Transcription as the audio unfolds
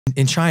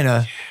in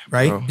China,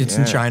 right? Bro, it's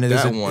in China.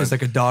 There's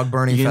like a dog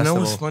burning festival. You know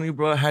what's funny,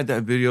 bro? I had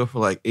that video for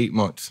like 8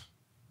 months.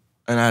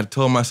 And I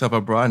told myself,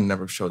 bro, I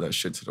never show that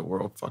shit to the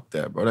world. Fuck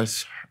that, bro.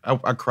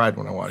 I cried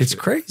when I watched it. It's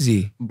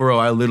crazy. Bro,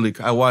 I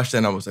watched that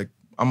and I was like,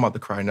 I'm about to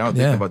cry now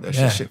thinking about that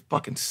shit. Shit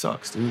fucking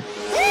sucks, dude.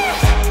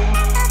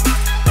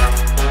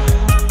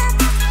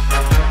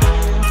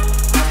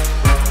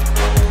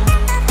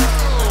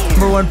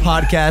 #1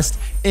 podcast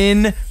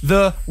in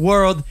the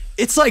world.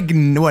 It's like,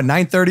 what,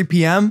 9:30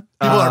 p.m.?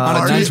 People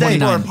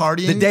are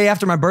partying. The day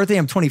after my birthday,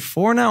 I'm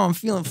 24 now. I'm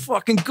feeling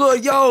fucking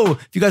good. Yo,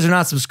 if you guys are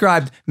not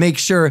subscribed, make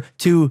sure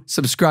to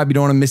subscribe. You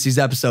don't want to miss these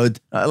episodes.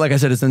 Like I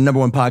said, it's the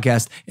 #1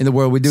 podcast in the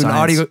world. We do an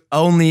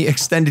audio-only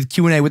extended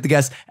Q&A with the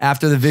guests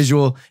after the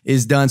visual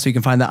is done, so you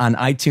can find that on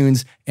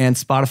iTunes and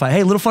Spotify.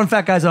 Hey, little fun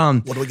fact, guys.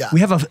 What do we got?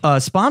 We have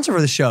a sponsor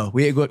for the show.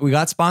 We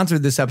got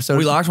sponsored this episode.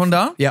 We locked one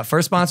down? Yeah,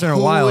 first sponsor in a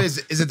while. Is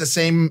it the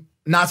same?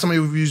 Not somebody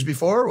we've used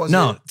before?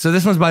 No. So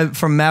this one's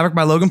from Maverick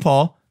by Logan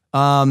Paul.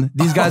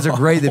 These guys are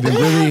great. They've been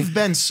They've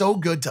been so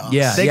good to us.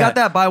 Yeah, they got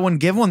that buy one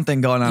give one thing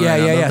going on.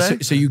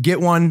 So you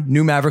get one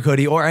new Maverick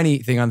hoodie or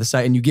anything on the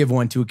site, and you give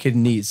one to a kid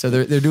in need. So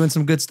they're doing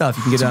some good stuff.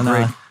 You can get it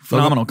on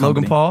phenomenal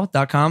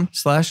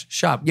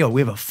LoganPaul.com/shop. Yo,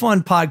 we have a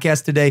fun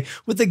podcast today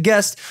with a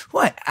guest who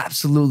I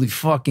absolutely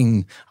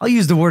I'll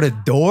use the word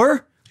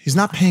adore. He's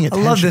not paying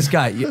attention. I love this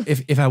guy.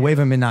 If I wave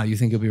him in now, you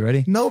think he'll be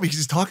ready? No, because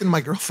he's talking to my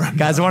girlfriend.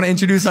 Guys, I want to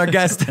introduce our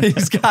guest.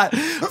 He's got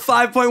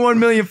 5.1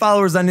 million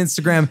followers on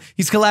Instagram.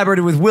 He's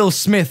collaborated with Will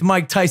Smith,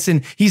 Mike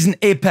Tyson. He's an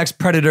apex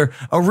predator,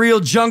 a real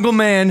jungle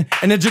man,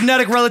 and a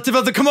genetic relative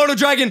of the Komodo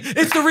dragon.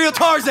 It's the real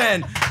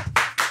Tarzan.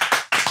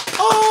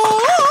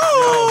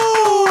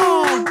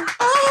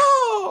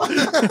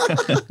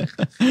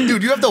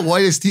 Dude, you have the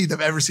whitest teeth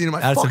I've ever seen in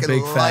my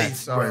fucking life.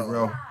 Sorry,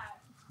 bro.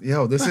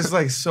 Yo, this is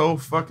like so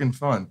fucking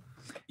fun.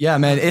 Yeah,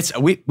 man, it's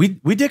we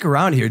dick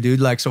around here, dude.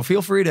 Like, so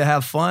feel free to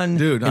have fun,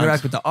 dude.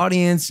 Interact with the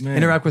audience,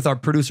 interact with our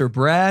producer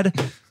Brad.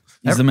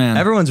 He's the man.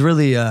 Everyone's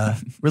really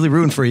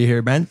rooting for you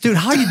here, man. Dude,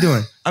 how you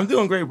doing? I'm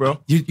doing great, bro.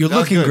 You're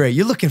looking great.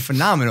 You're looking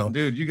phenomenal,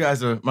 dude. You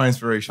guys are my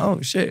inspiration.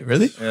 Oh shit,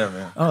 really? Yeah,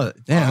 man. Oh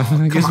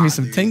damn, it gives me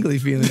some tingly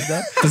feelings.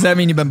 Does that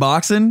mean you've been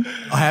boxing?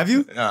 Oh, have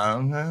you?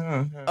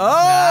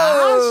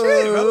 Oh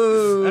shit,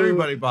 bro.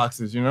 Everybody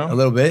boxes, you know. A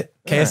little bit.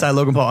 KSI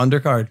Logan Paul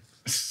undercard.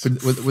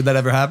 Would that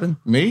ever happen?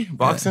 Me?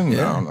 Boxing?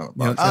 Yeah.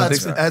 No.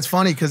 That's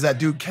funny because that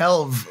dude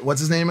Kelv,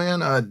 what's his name again?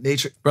 Brother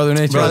Nature. Brother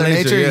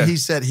Nature. Yeah. He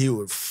said he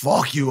would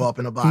fuck you up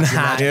in a boxing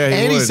match. Yeah,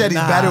 and he would. said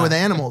he's better with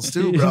animals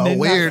too, bro.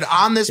 Weird.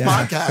 On this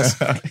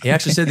podcast. He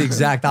actually said the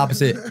exact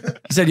opposite.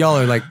 He said y'all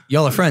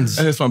are friends.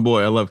 That's my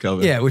boy. I love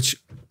Kelvin. Yeah, which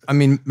I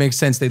mean makes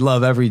sense. They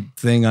love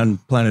everything on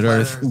planet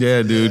Earth.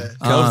 Yeah, dude.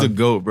 Kelv's the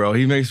GOAT, bro.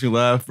 He makes me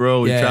laugh,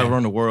 bro. We travel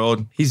around the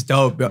world. He's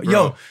dope, bro.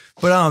 Yo,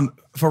 but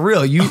for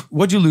real,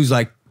 what'd you lose,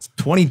 like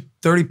 20,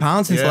 30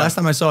 pounds since the last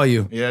time I saw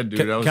you? Yeah, dude.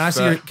 Can I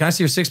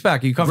see your six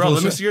pack? Are you comfortable? Bro,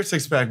 let me see your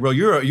six pack, bro.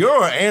 You're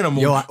an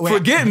animal. Yo,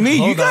 forget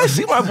me. You guys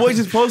see my boy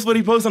just post what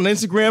he posts on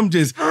Instagram?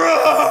 Just look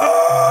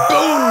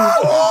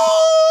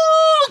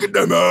at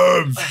them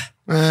abs.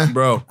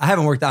 Bro. I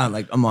haven't worked out in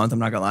like a month, I'm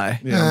not gonna lie.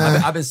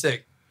 Yeah. I've been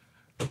sick.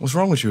 What's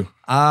wrong with you?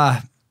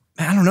 Man, I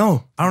don't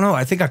know.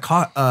 I think I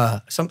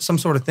caught some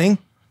sort of thing.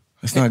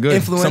 It's not good.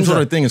 Influenza. Some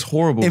sort of thing is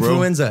horrible,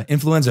 bro.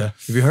 Influenza.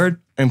 Have you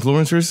heard?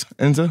 Influencers?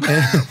 Enza?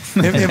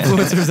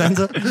 Influencers,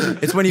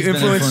 Enza? It's when you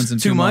influence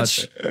too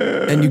much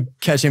and you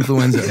catch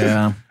influenza.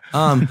 Yeah.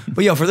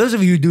 But yo, for those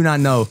of you who do not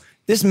know,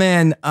 this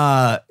man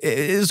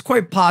is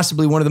quite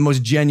possibly one of the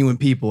most genuine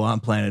people on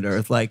planet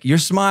Earth. Like, your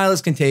smile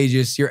is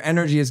contagious, your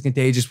energy is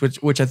contagious,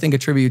 which I think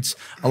attributes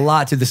a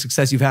lot to the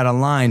success you've had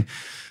online.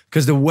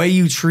 Because the way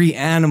you treat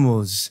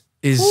animals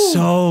is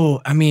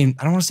so, I mean,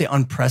 I don't want to say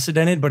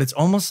unprecedented, but it's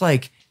almost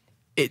like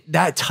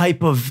that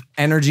type of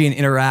energy and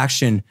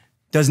interaction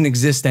doesn't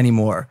exist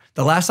anymore.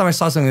 The last time I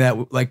saw something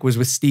that was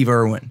with Steve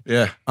Irwin.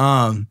 Yeah.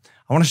 I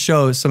want to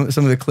show some of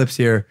the clips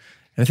here.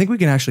 And I think we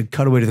can actually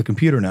cut away to the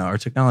computer now. Our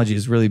technology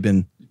has really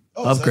been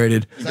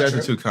upgraded. You guys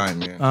are too kind,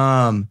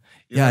 man.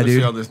 Yeah,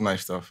 dude. See all this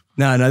nice stuff.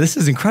 No, this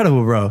is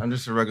incredible, bro. I'm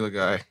just a regular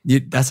guy.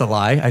 That's a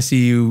lie. I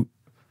see you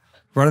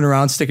running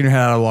around, sticking your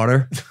head out of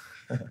water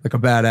like a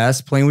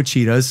badass, playing with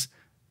cheetahs,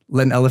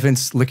 letting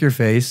elephants lick your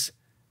face.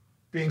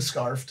 Being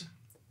scarfed.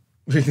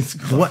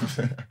 What?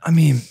 I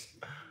mean,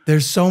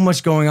 there's so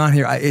much going on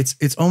here.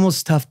 It's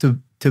almost tough to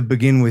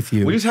begin with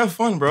you. We just have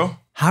fun, bro.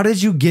 How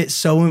did you get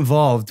so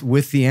involved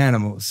with the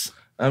animals?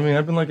 I mean,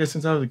 I've been like this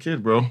since I was a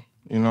kid, bro.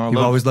 You know, You've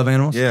always loved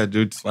animals? Yeah,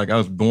 dude. Like, I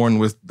was born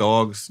with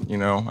dogs, you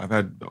know. I've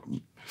had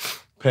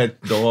pet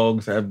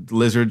dogs. I have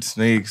lizards,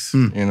 snakes,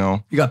 you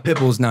know. You got pit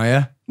bulls now,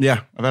 yeah?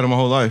 Yeah, I've had them my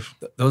whole life.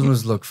 Those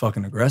ones look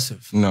fucking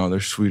aggressive. No, they're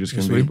sweet as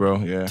can be, bro.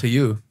 Yeah. To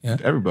you, yeah?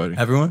 To everybody.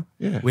 Everyone?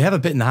 Yeah. We have a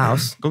pit in the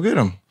house. Go get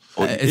them.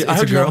 It's I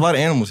heard you have a lot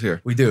of animals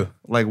here. We do.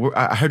 Like,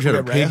 I heard you had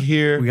a pig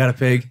here. We got a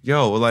pig.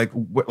 Yo, like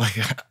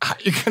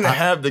you're gonna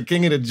have the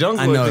king of the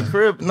jungle at the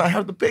crib and not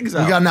have the pigs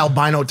out. We got an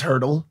albino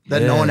turtle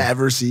that no one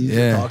ever sees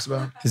or talks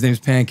about. His name's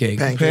Pancake.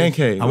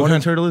 Pancake. What kind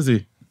of turtle is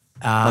he?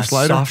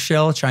 Soft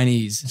shell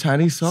Chinese.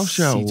 Chinese soft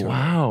shell.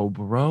 Wow,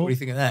 bro. What do you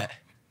think of that?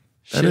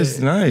 That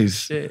is nice.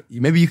 Shit.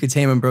 Maybe you could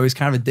tame him, bro. He's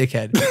kind of a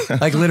dickhead.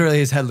 Like literally,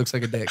 his head looks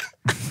like a dick.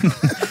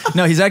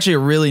 No, he's actually a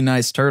really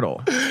nice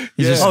turtle.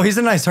 He's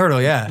a nice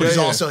turtle. Yeah, But he's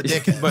also a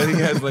dickhead. But he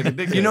has like a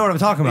dick. you know what I'm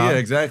talking about. Yeah,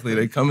 exactly.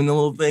 They come in the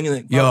little thing and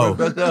they Yo, pop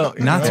right back out.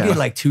 not to get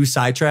like too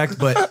sidetracked,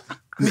 but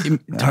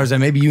Tarzan,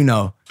 maybe you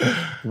know.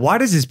 Why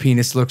does his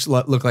penis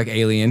look like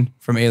Alien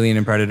from Alien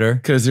and Predator?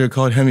 Because they're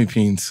called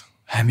hemipenes.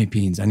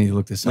 Hemipenes. I need to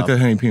look this up. Look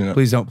at hemipene up.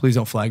 Please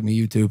don't flag me,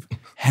 YouTube.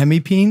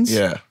 Hemipenes?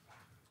 Yeah.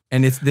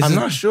 And I'm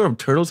not sure if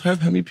turtles have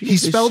hemipenes. He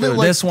spelled it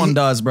like This one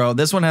does, bro.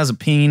 This one has a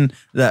peen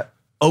that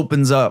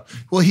opens up.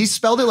 Well, he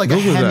spelled it like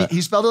Google a hemi. that.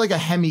 He spelled it like a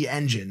hemi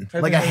engine,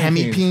 Type like in a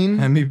hemipene.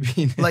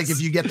 Hemipenis. Like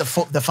if you get the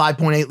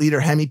 5.8 liter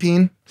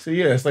hemipene. So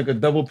yeah, it's like a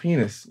double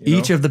penis. You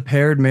Each know? of the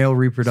paired male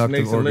reproductive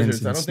Snakes and organs.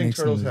 lizards. I don't think snakes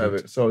and turtles have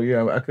lizards. it. So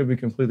yeah, I could be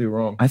completely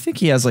wrong. I think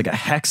he has like a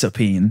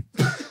hexapene.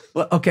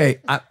 Well, okay,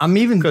 I'm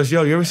even. Because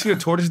yo, you ever see a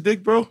tortoise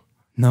dick, bro?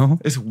 No,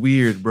 It's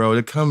weird, bro.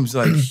 It comes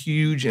like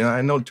huge, and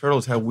I know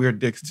turtles have weird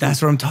dicks too.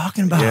 that's what I'm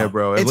talking about. Yeah,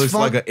 bro. It It's looks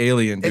fun- like an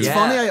alien, dude. It's Yeah.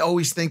 funny. I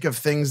always think of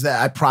things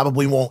that I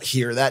probably won't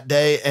hear that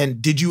day.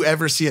 And did you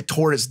ever see a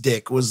tortoise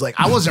dick? Was like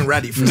I wasn't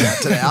ready for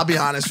that today. I'll be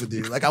honest with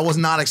you. Like I was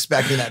not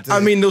expecting that today.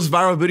 I mean, those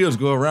viral videos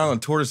go around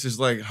and tortoises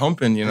like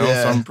humping, you know.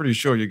 Yeah. So I'm pretty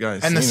sure you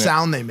guys and the seen it.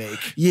 sound they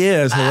make.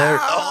 Yeah, it's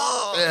hilarious.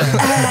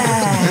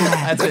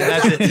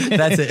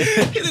 That's it.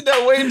 He did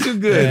that way too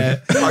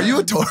good. Are you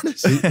a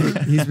tortoise?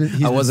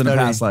 I wasn't a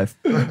past life.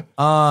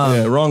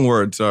 Yeah, wrong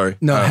word. Sorry.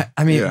 No,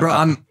 I mean, yeah. bro,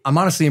 I'm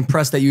honestly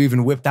impressed that you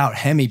even whipped out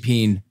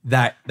hemipene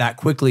that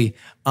quickly.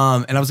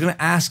 And I was gonna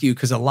ask you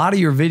because a lot of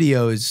your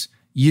videos,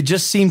 you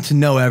just seem to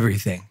know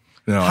everything.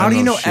 No, How I do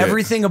you know know shit.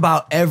 everything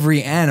about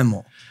every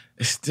animal?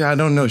 I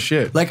don't know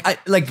shit. Like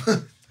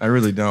I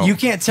really don't. you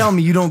can't tell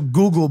me you don't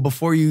Google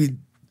before you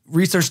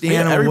research the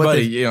Yeah, animal.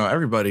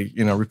 everybody,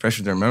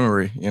 refreshes their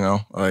memory.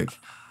 Like,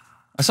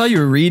 I saw you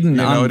were reading it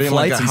on ain't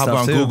like flights I and hop stuff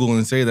on too. Google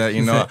and say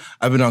that.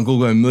 I've been on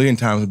Google a million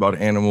times about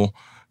an animal.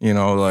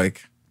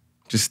 Like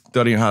just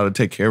studying how to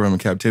take care of them in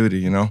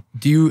captivity.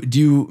 Do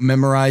you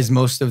memorize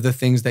most of the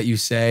things that you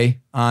say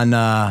on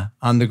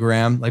the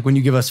gram? Like when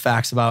you give us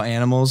facts about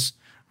animals,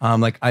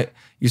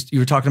 you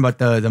were talking about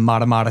the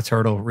Mata Mata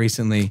turtle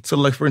recently. So,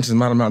 like for instance,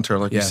 mountain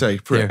turtle, like you Yeah, say,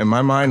 yeah. in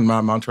my mind,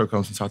 mountain turtle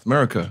comes from South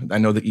America. I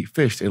know they eat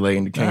fish. They lay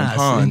in decaying Ah,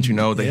 ponds. see.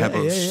 They have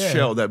a Yeah.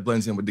 shell that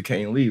blends in with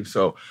decaying leaves.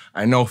 So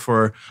I know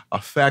for a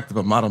fact of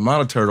a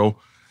mata turtle,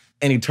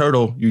 any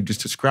turtle, you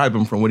just describe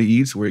him from what he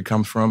eats, where he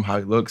comes from, how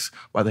he looks,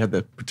 why they have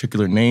that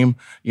particular name,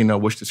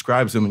 which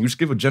describes him. And you just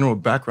give a general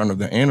background of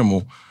the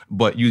animal,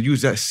 but you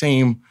use that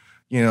same,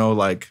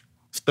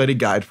 study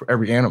guide for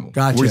every animal.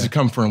 Gotcha. Where does he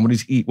come from? What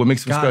does he eat? What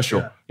makes him Gotcha.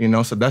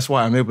 special? So that's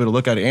why I'm able to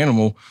look at an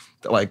animal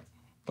like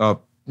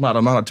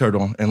mata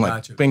turtle and like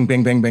Gotcha. bang,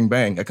 bang, bang, bang,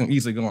 bang. I can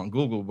easily go on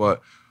Google,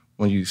 but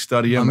when you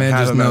study them My and man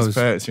have just them as knows.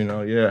 pets,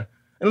 yeah.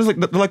 And it's like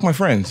they're like my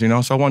friends, so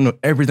I want to know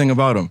everything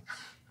about them.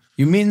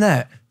 You mean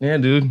that? Yeah,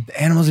 dude.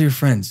 The animals are your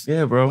friends.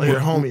 Yeah, bro.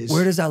 Your homies.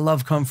 Where does that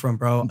love come from,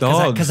 bro?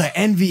 Dogs. Because I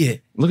envy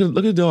it. Look at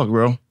the dog,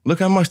 bro. Look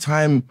how much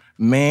time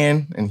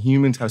man and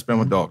humans have spent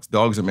with dogs.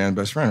 Dogs are man's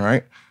best friend,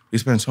 right? We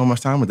spend so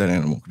much time with that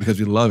animal because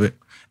we love it.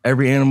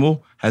 Every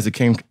animal has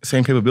the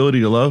same capability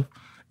to love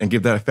and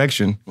give that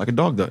affection like a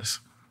dog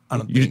does.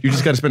 You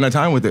just got to spend that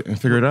time with it and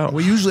figure it out.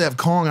 We usually have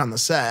Kong on the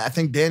set. I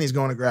think Danny's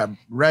going to grab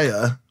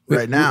Rhea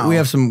right now. We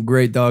have some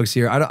great dogs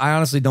here. I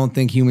honestly don't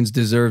think humans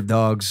deserve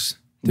dogs.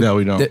 No,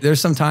 we don't.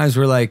 There's some times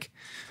where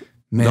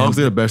man, Dogs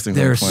are the best thing on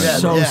they're the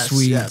planet. so yes,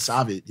 sweet. Yes,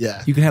 obvious.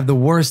 Yeah. You can have the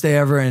worst day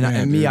ever,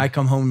 and me, dude. I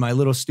come home, and my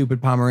little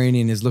stupid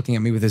Pomeranian is looking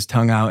at me with his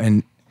tongue out,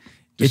 and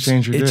Just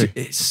change your day.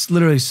 it's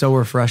literally so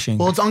refreshing.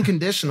 Well, it's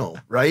unconditional,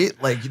 right?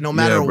 Like no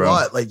matter Yeah, bro.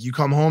 what, like you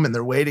come home and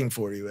they're waiting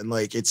for you, and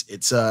like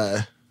it's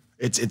a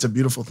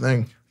beautiful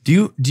thing.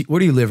 Where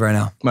do you live right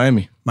now?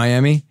 Miami.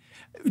 Miami?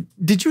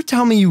 Did you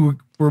tell me you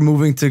were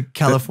moving to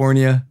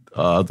California?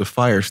 The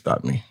fire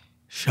stopped me.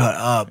 Shut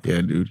up. Yeah,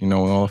 dude. When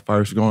all the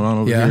fires going on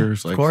over Yeah, here,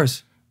 it's like of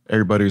course.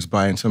 everybody was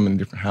buying so many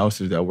different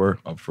houses that were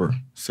up for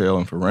sale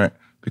and for rent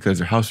because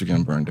their house was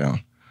getting burned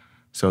down.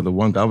 So the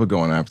ones I was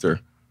going after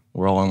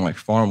were all on like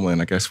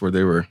farmland, I guess, where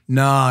they were.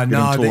 No,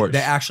 torched. they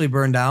actually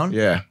burned down?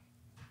 Yeah.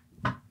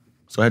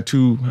 So I had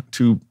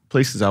two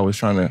places I was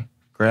trying to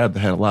grab that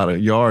had a lot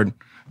of yard,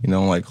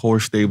 like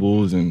horse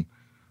stables and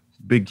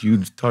big,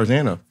 huge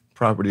Tarzana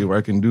property where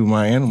I can do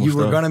my animal You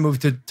stuff. were going to move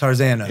to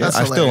Tarzana. Yeah, That's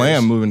I still hilarious.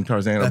 am moving to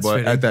Tarzana, That's but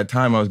fitting. at that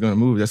time I was going to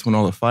move. That's when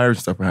all the fires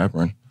and stuff were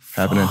happening.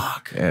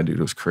 Fuck. Yeah, dude,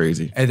 it was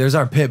crazy. Hey, there's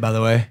our pit, by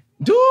the way.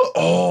 Dude,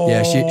 oh.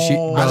 Yeah, she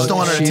I just don't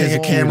want her to she take is a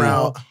camera cutie.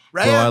 out.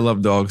 Bro, I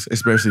love dogs,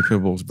 especially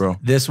pit bulls, bro.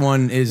 This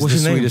one is What's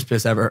the her name? sweetest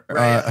piss ever.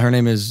 Her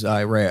name is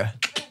Rhea.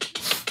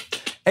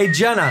 Hey,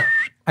 Jenna,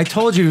 I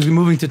told you he was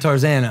moving to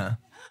Tarzana.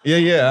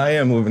 Yeah, I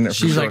am moving there.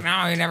 She's for like, sure.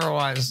 no, he never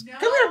was.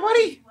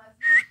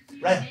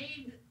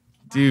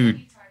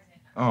 Dude.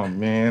 Oh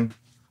man,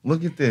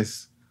 look at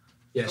this.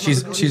 Yeah,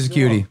 she's a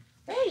cutie.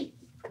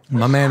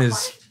 My man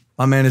is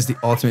the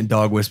ultimate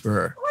dog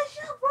whisperer.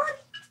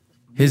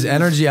 His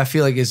energy, I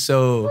feel like, is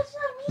so.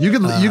 You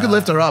could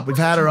lift her up. We've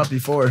had her up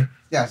before.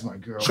 That's my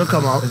girl. She'll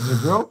come up. Is it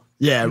a girl?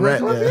 Yeah, right.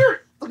 Come up Yeah.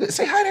 here. Look at,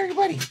 say hi to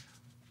everybody.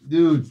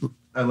 Dude,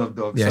 I love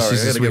dogs. Yeah, Sorry, she's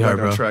a I gotta get sweetheart,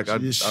 back on bro. track.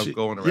 I'm She-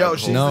 going around. Yo, the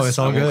she's whole- No, it's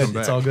all I won't good. come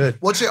It's back. all good.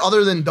 What's your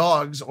other than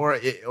dogs, or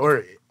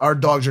are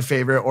dogs your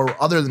favorite, or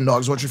other than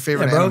dogs? What's your Yeah,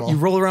 favorite bro, animal? you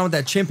roll around with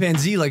that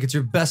chimpanzee like it's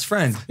your best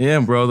friend. Yeah,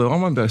 bro. They're all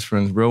my best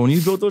friends, bro. When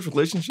you build those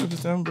relationships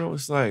with them, bro,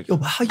 it's like Yo,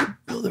 but how you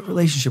build a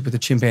relationship with a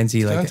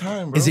chimpanzee? Like,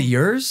 time, bro. is it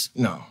yours?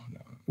 no.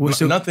 Well,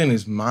 so- Nothing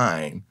is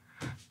mine.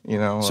 You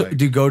know, So, like,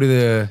 do you go to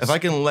the? if I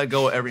can let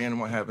go of every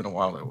animal I have in a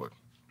while, I would.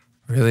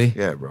 Really?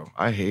 Yeah, bro.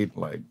 I hate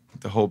like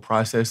the whole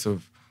process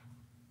of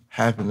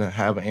having to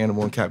have an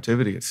animal in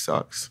captivity. It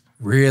sucks.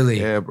 Really?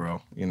 Yeah,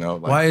 bro. You know,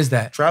 like, Why is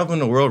that? traveling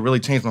the world really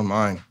changed my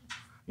mind.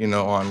 You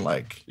know, on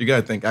like you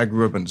gotta think. I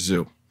grew up in the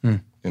zoo. Hmm.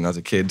 You know, as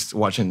a kid,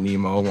 watching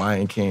Nemo,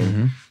 Lion King,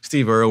 Mm-hmm.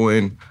 Steve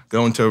Irwin.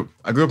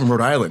 I grew up in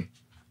Rhode Island.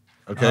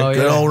 Okay. Oh,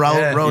 Good yeah. old Rhode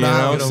Yeah. You know,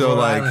 Island. so Rhode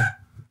like, Island.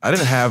 I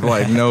didn't have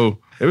like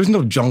there was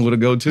no jungle to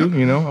go to.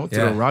 You know, I went to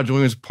Yeah. the Roger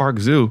Williams Park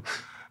Zoo.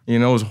 You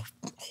know, it was a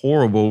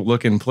horrible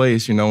looking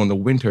place. You know, in the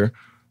winter,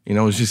 you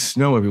know, it's just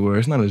snow everywhere.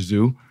 It's not a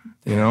zoo.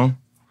 You know,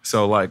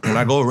 so like when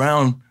I go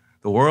around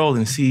the world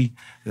and see,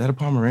 is that a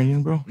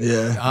Pomeranian, bro?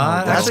 Yeah, that's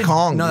Actually-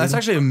 Kong. No, dude. that's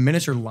actually a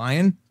miniature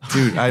lion.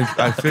 Dude,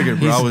 I figured,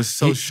 bro. I was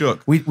so He-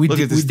 shook. We Look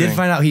did, at this we did thing.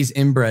 find out he's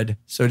inbred,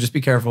 so just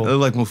be careful. They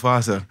look like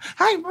Mufasa.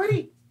 Hi,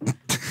 buddy.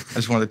 I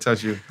just wanted to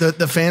touch you.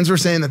 The fans were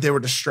saying that they were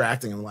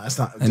distracting him last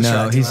time. I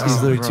know he's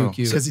literally bro. too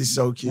cute. because he's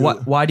so cute.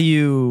 Why do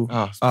you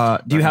Oh,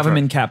 do you have back them on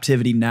in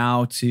captivity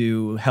now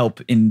to help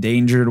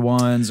endangered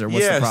ones, or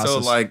what's the Yeah, process? so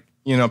like,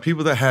 you know,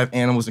 people that have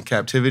animals in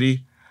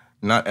captivity,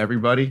 not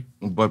everybody,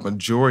 but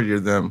majority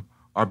of them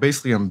are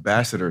basically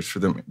ambassadors for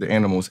the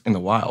animals in the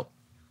wild.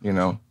 You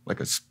know, like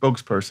a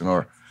spokesperson,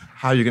 or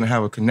how you're gonna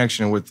have a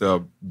connection with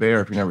a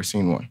bear if you've never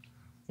seen one.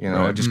 You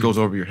know, it just goes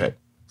over your head.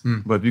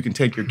 But if you can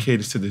take your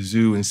kids to the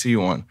zoo and see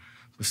one,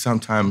 but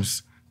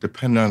sometimes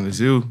depending on the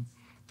zoo,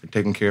 they're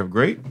taken care of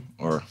great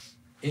or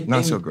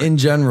not so great. In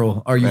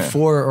general, are you Man.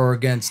 for or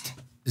against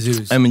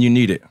zoos? I mean, you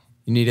need it.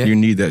 You need it? You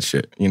need that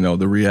shit. You know,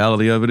 the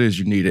reality of it is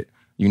you need it.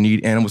 You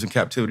need animals in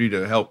captivity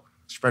to help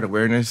spread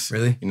awareness.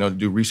 Really? You know,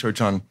 do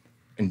research on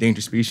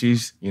endangered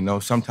species. You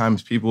know,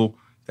 sometimes people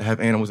that have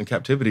animals in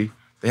captivity,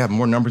 they have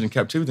more numbers in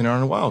captivity than are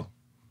in the wild.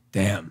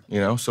 Damn. You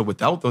know, so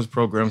without those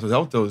programs,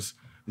 without those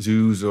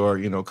zoos or,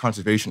 you know,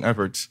 conservation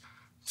efforts,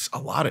 a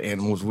lot of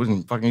animals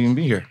wouldn't fucking even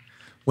be here.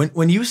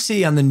 When you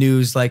see on the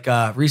news, like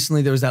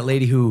recently there was that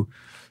lady who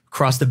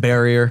crossed the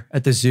barrier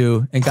at the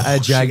zoo and got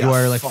a she got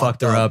jaguar like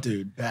fucked her fucked up, up.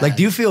 dude. Bad. Like,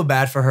 do you feel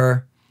bad for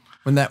her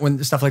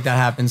when stuff like that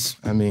happens?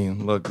 I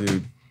mean, look,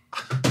 dude,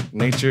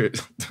 nature.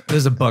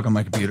 There's a bug on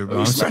my computer, bro.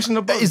 I'm sorry. smashing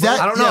the bug. Is that?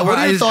 I don't know, Yeah, bro. what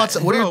are I your just- thoughts?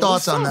 What are your Bro,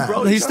 thoughts what's on up, that?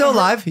 bro? He's still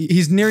alive.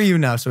 He's near you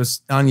now, so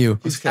it's on you.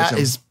 catch him.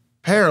 Is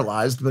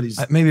paralyzed, but he's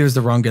Maybe it was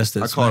the wrong guest to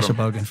caught smash a him.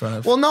 bug in front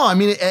of. well. No, I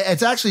mean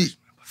it's actually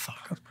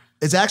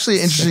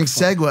an interesting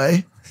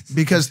segue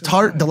because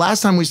the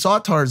last time we saw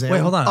Tarzan. Wait,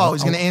 hold on. Oh,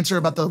 he's gonna answer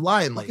about the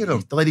lion lady. at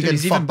him. The lady Dude, getting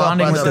he's even fucked up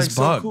bonding by with the. this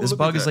so bug. cool. This Look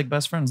bug at is that. like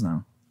best friends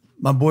now.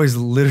 My boy's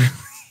literally.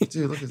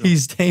 Dude, look at that.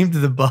 He's tamed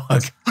the bug.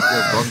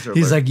 Yeah, bugs are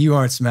He's like- like, you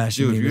aren't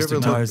smashing Dude, me, if you, Mr. ever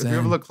look, if Tarzan. you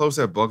ever look close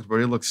at bugs, bro,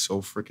 they look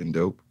so freaking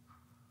dope.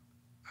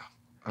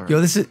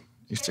 Yo, this is.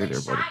 You stay there,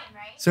 buddy.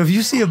 So if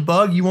you see a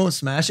bug, you won't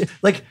smash it.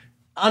 Like,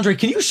 Andre,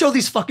 can you show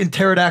these fucking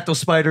pterodactyl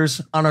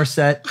spiders on our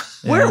set?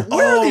 Where are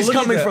Oh, these look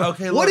at coming that. from?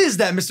 Okay, What look. is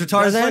that, Mr. That's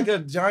Tarzan? like a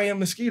giant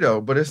mosquito,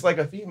 but it's like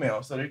a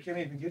female, so they can't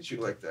even get you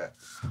like that.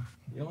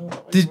 You know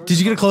what? Did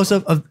you get a close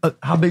up of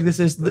how big this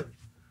is?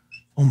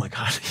 Oh my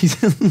god,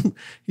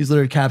 he's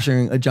literally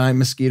capturing a giant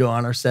mosquito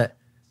on our set.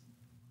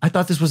 I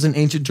thought this was an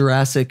ancient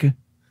Jurassic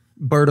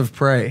bird of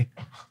prey.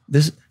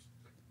 This.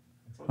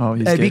 Oh,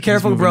 Hey, be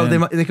careful, bro.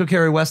 They could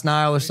carry West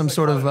Nile or some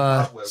sort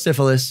of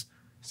syphilis.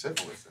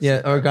 Syphilis.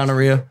 Yeah, or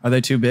gonorrhea. Are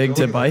they too big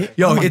to bite?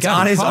 Yo, Oh my it's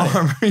God, on his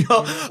caught it.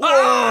 arm.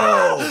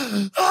 Yo.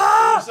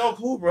 It's so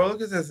cool, bro.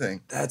 Look at that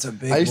thing. That's a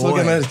big I used to look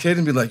at boy. him as a kid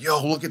and be like,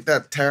 yo, look at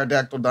that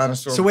pterodactyl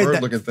dinosaur So wait, bird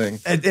that- looking thing.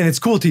 And it's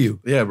cool to you.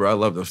 Yeah, bro, I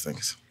love those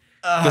things.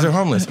 Because they're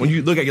harmless. When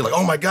you look at it, you're like,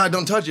 oh my God,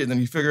 don't touch it. And then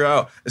you figure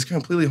out it's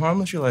completely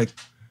harmless. You're like,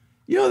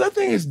 yo, that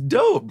thing is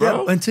dope,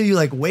 bro. Yeah, until you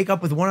like wake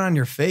up with one on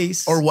your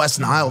face. Or West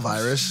Nile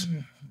virus.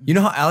 You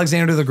know how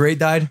Alexander the Great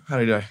died? How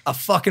did I? A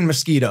fucking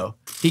mosquito.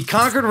 He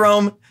conquered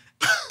Rome,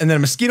 and then a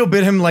mosquito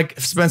bit him like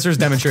Spencer's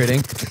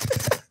demonstrating.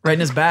 Right in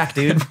his back,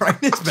 dude. Right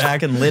in his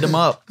back. And lit him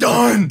up.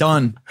 Done.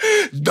 Done.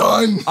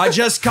 Done. I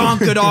just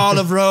conquered all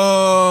of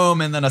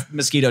Rome, and then a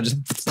mosquito just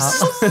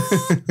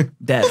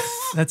dead.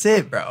 That's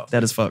it, bro.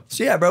 Dead as fuck.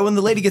 So yeah, bro, when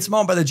the lady gets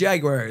mauled by the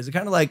jaguar, is it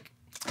kind of like,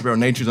 Bro,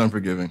 nature's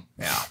unforgiving.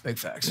 yeah, big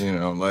facts. You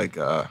know, like,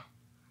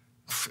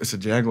 it's a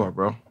jaguar,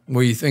 bro.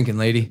 What are you thinking,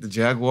 lady? The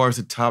jaguar is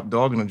the top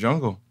dog in the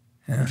jungle.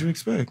 What'd you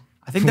expect?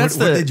 I think that's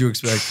what the did you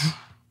expect?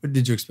 What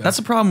did you expect? that's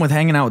the problem with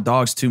hanging out with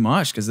dogs too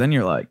much, because then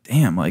you're like,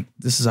 damn, like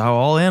this is how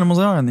all animals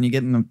are, and then you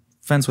get in the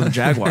fence with a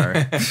jaguar.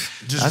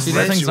 Just that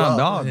rips thing's you not a up.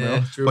 dog, Yeah,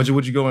 bro. true. But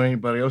would you go on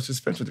anybody else's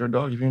fence with their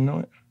dog if you didn't know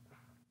it?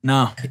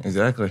 No.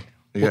 Exactly.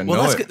 You gotta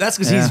well, know that's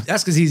it.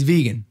 because he's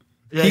vegan.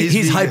 Yeah, he's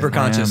vegan. hyper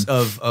conscious I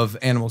of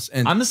animals.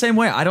 And I'm the same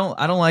way. I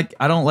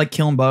don't like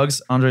killing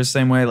bugs. Andre's the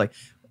same way. Like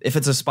if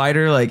it's a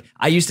spider, like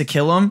I used to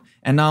kill them,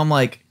 and now I'm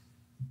like,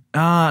 No,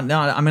 I'm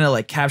gonna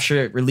like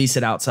capture it, release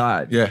it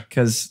outside. Yeah.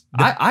 Because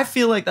I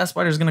feel like that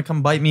spider's gonna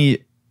come bite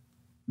me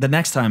the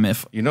next time if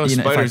spiders,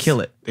 if I kill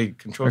it. They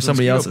control Or the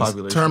somebody mosquito else's.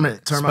 population.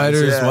 Termites,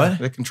 Spiders, yeah. what?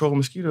 They control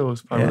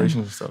mosquitoes populations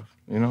and stuff.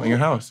 You know, in your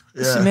house.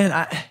 Yeah. Listen,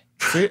 man,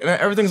 See, and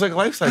everything's like a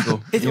life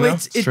cycle. you know?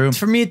 true.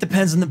 for me, it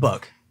depends on the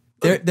bug.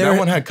 That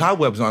one had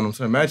cobwebs on him,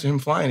 so imagine him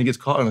flying. He gets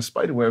caught in a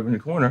spider web in the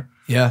corner.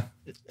 Yeah.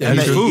 And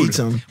Eats then food. he eats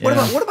them.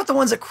 What about the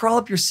ones that crawl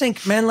up your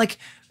sink, man? Like,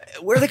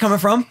 where are they coming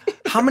from?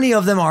 How many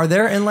of them are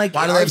there? And like,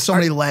 Why do they have so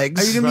many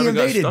legs? Are you gonna be Probably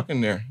got invaded? stuck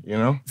in there, you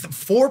know?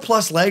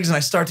 4+ legs, and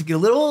I start to get a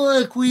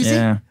little queasy.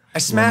 Yeah. I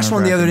smashed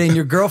one the other day, and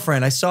your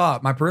girlfriend, I saw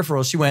my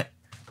peripheral. She went,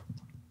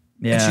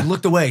 Yeah. and she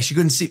looked away. She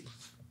couldn't see.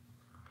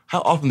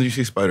 How often do you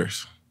see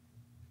spiders?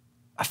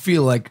 I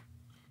feel like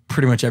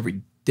pretty much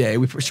every day.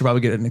 We should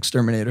probably get an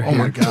exterminator. Oh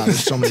my God,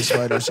 there's so many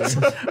spiders.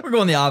 We're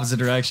going the opposite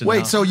direction.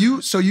 Wait, now.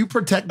 so you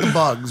protect the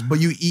bugs, but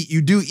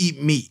you do eat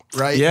meat,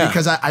 right? Yeah.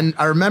 Because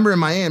I remember in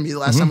Miami the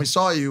last time we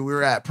saw you, we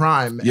were at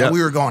Prime Yep. and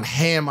we were going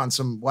ham on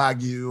some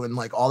Wagyu and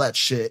like all that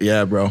shit.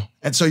 Yeah, bro.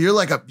 And so you're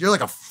like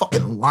a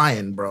fucking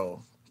lion,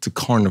 bro. It's a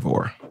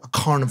carnivore. A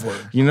carnivore.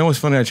 You know what's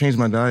funny? I changed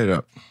my diet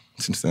up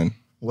since then.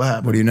 What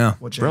happened? What do you know?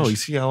 What changed? Bro, you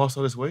see I lost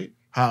all this weight?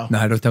 How?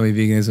 Nah, don't tell me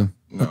veganism.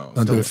 No.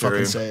 Don't do it. Fucking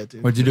vegetarian. say it,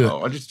 dude. What'd you do?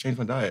 No, I just changed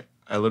my diet.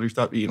 I literally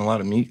stopped eating a lot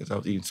of meat because I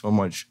was eating so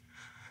much,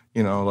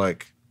 you know,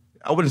 like,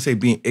 I wouldn't say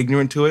being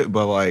ignorant to it,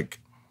 but like,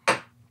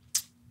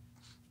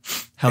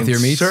 Healthier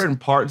in meats? certain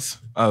parts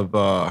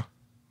of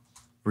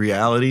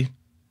reality,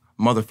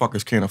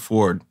 motherfuckers can't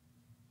afford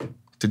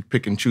to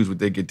pick and choose what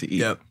they get to eat.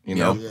 Yep. You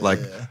know,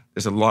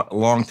 there's a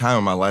long time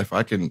in my life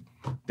I can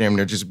damn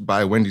near just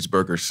buy Wendy's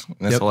burgers, and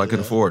that's Yep. all I could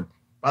afford.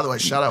 By the way,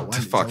 shout out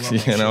Wendy's. Fuck, I love you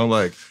that know, shit.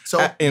 like, So,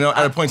 at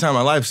a point in time in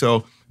my life,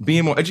 so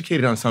being more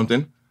educated on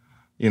something,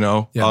 you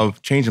know, Yeah.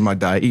 of changing my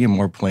diet, eating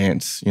more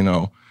plants, you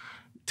know,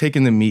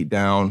 taking the meat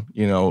down,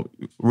 you know,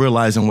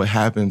 realizing what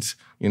happens,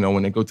 you know,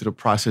 when they go through the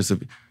process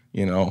of,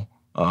 you know,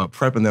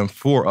 prepping them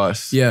for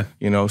us. Yeah.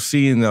 You know,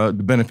 seeing the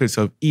benefits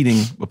of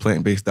eating a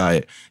plant-based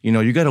diet. You know,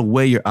 you got to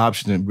weigh your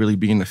options and really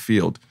be in the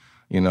field,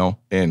 you know,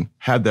 and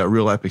have that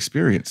real life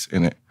experience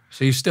in it.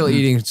 So you're still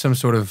eating some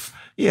sort of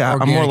Yeah,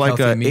 I'm more like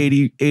a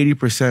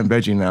 80%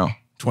 veggie now,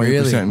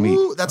 20% meat.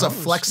 Ooh, that's a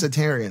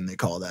flexitarian, they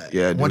call that.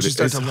 Yeah, dude, Once you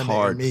start it's to limit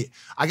hard. your meat.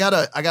 I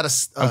gotta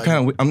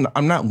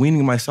I'm not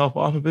weaning myself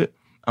off of it.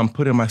 I'm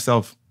putting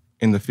myself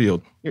in the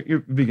field.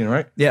 You're vegan,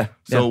 right? Yeah.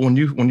 So when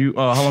you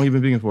how long have you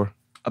been vegan for?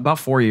 About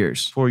 4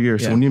 years. 4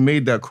 years. Yeah. So when you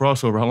made that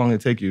crossover, how long did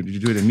it take you? Did you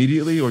do it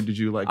immediately or did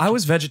you like? I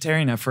was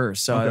vegetarian at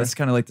first, so that's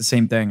kind of like the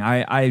same thing.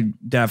 I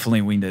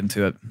definitely weaned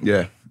into it.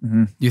 Yeah.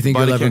 You think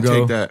Body you'll ever can't go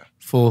take that.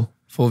 full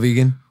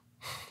vegan?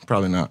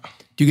 Probably not.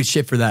 Do you get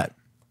shit for that?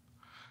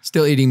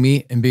 Still eating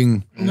meat and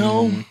being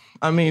No.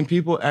 I mean,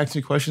 people ask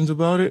me questions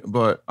about it,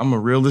 but I'm a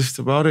realist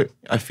about it.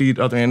 I feed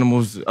other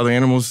animals,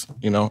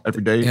 you know,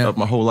 every day of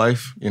my whole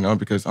life, you know,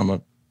 because I'm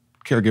a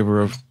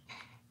caregiver of,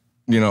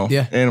 you know,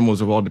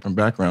 animals of all different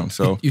backgrounds.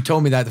 So You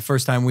told me that the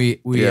first time we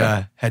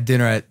Yeah. had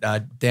dinner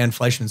at Dan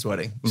Fleischman's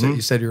wedding.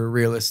 You said you were a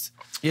realist.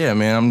 yeah,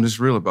 man, I'm just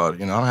real about it.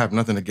 You know, I don't have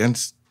nothing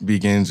against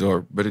vegans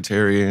or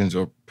vegetarians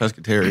or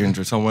pescatarians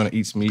or someone that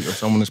eats meat or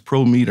someone that's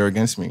pro meat or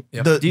against meat.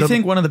 Yep. Do you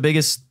think one of the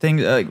biggest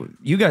things,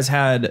 you guys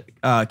had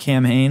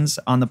Cam Haynes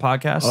on the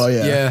podcast? Oh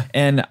yeah. Yeah.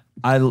 And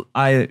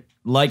I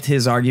liked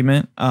his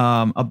argument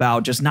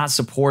about just not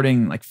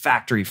supporting like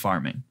factory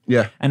farming.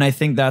 Yeah. And I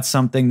think that's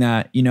something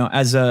that, you know,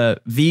 as a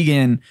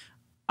vegan,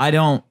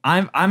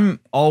 I'm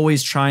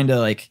always trying to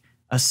like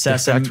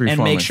assess The and factory make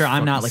farming sure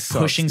I'm not fucking like sucks,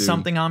 pushing dude.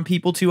 something on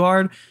people too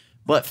hard.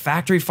 But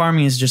factory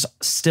farming is just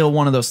still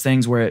one of those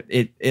things where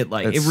it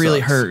really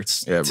sucks.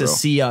 hurts Yeah, to bro.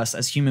 see us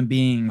as human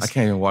beings I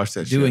can't even watch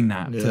that doing shit.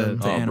 that to Oh,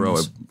 bro,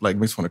 animals. it like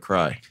makes me want to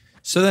cry.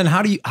 So then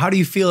how do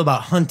you feel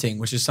about hunting,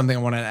 which is something I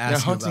wanted to Yeah,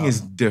 ask you hunting about.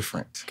 is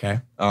different. Okay.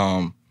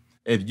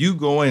 If you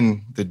go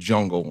in the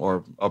jungle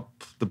or up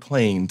the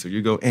plains or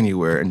you go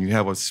anywhere and you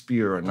have a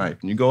spear or a knife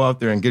and you go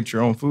out there and get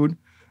your own food,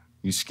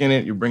 you skin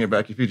it, you bring it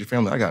back, you feed your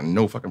family. I got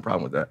no fucking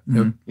problem with that.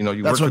 You know,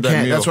 you That's work what for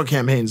that meal. that's what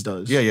Cam Haynes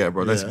does. Yeah,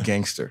 bro, that's Yeah.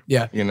 gangster.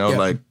 Yeah, you know, yeah.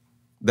 like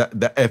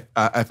that.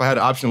 If I had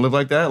the option to live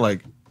like that,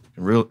 like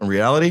in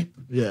reality,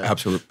 Yeah.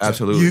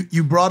 absolutely.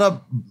 You brought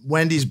up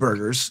Wendy's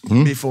burgers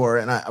Mm-hmm. before,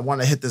 and I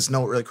want to hit this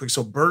note really quick.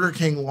 So Burger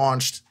King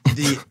launched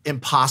the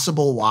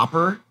Impossible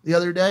Whopper the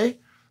other day.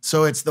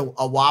 So it's a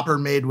Whopper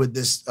made with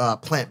this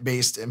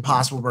plant-based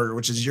Impossible Burger,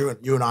 which is you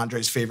and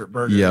Andre's favorite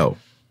burger. Yo,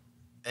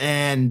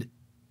 And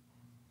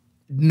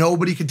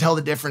nobody could tell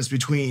the difference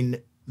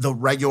between the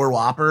regular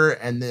Whopper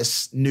and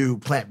this new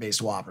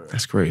plant-based Whopper.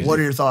 That's crazy. What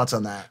are your thoughts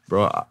on that?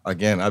 bro,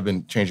 again, I've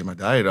been changing my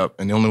diet up,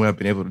 and the only way I've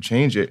been able to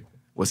change it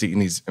was eating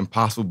these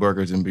Impossible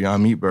Burgers and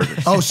Beyond Meat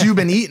burgers. Oh, so you've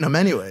been eating them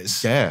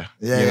anyways. Yeah.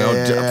 Yeah, You know,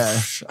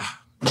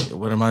 yeah,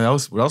 what am I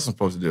else? What else am I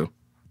supposed to do?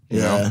 You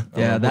Yeah. know? Yeah, I'm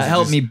supposed that to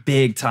helped just- me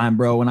big time,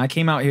 bro. When I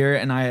came out here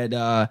and I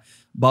had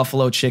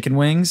buffalo chicken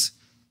wings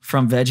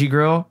from Veggie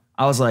Grill,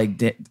 I was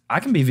like, I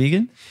can be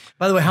vegan.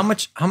 By the way, how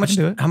much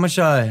do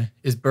it.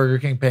 is Burger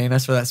King paying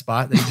us for that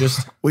spot that you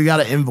just We got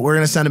to we're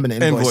gonna send him an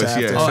invoice. Invoice,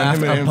 after. yeah. oh, Send after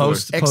him an a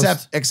invoice.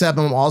 post Except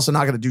I'm also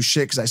not gonna do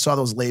shit because I saw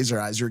those laser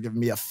eyes you were giving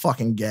me a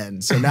fucking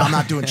gen. So now I'm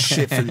not doing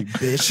shit for you,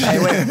 bitch. Hey,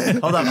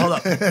 wait, hold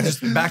up.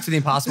 Just back to the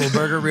Impossible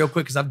Burger real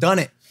quick because I've done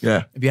it.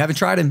 Yeah. If you haven't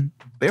tried them,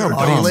 They are Oh,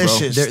 bomb,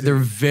 delicious. bro. they're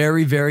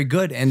very, very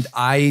good. And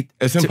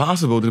It's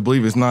impossible to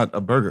believe it's not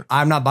a burger.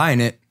 I'm not buying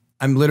it.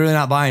 I'm literally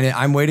not buying it.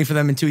 I'm waiting for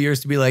them in 2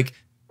 years to be like,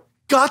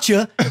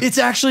 gotcha, it's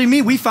actually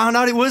me. We found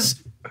out it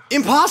was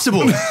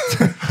impossible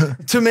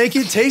to make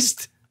it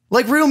taste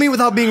like real meat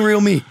without being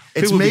real meat.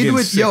 It's People be made getting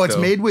with sick, it's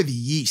though. made with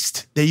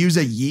yeast. They use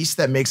a yeast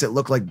that makes it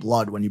look like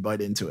blood when you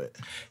bite into it.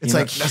 It's You know,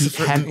 like that's the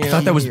first- hemp you know, I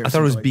thought that was- or I thought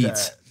it was something like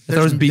beets. that. I thought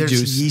it was beet There's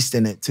juice. yeast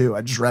in it too.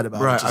 I just read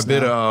about it. Right. I just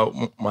did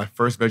now. my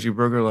first veggie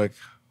burger like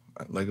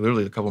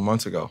literally a couple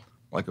months ago.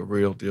 Like a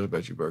real deal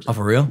veggie burger. Oh,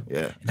 for real?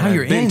 Yeah. Now And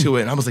you're I've been in. to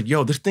it and I was like,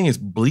 yo, this thing is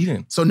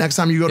bleeding. So next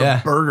time you go to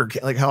Yeah. Burger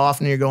King, like how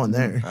often are you going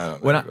there? I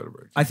don't When know. I, Go to Burger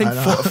King. I think I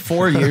know.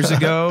 4 years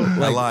ago, I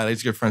like lied. I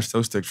used to get French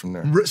toast sticks from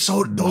there.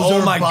 So those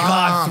Oh are my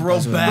God,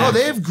 bomb. throwback. Bro,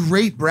 they have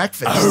great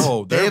breakfast.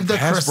 Oh, they their have the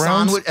hash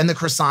croissant browns? and the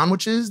croissant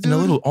sandwiches, dude. And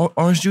the little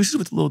orange juices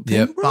with the little thing,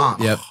 Yep. bro.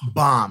 bomb. Yep.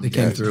 Bomb. They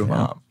came through.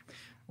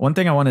 one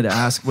thing I wanted to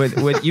ask, with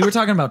you were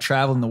talking about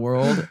traveling the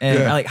world, and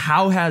Yeah. like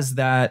how has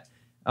that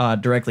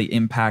directly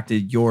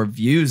impacted your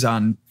views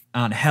on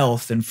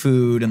health and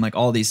food and like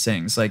all these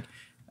things? Like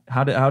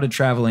how did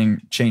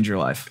traveling change your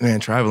life? Man,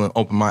 traveling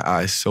opened my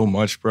eyes so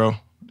much, bro.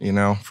 You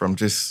know, from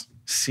just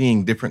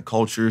seeing different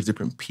cultures,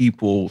 different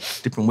people,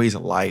 different ways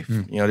of life,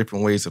 you know,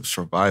 different ways of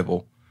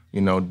survival, you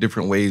know,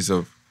 different ways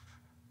of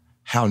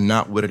how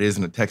not what it is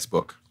in a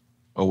textbook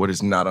or what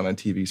is not on a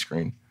TV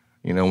screen.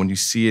 You know, when you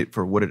see it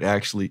for what it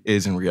actually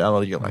is in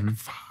reality, you're like,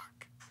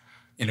 fuck.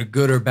 In a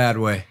good or bad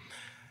way.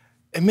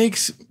 It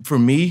makes, for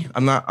me,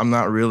 I'm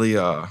not really,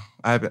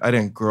 I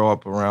didn't grow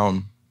up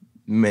around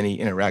many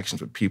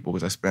interactions with people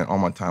because I spent all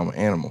my time with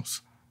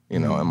animals, you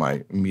know, and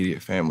my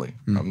immediate family.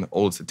 I'm the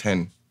oldest of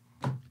 10.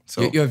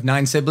 So, You have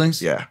 9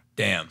 siblings? yeah.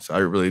 Damn. So I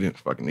really didn't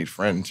fucking need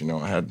friends, you know.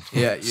 I had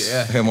Yeah.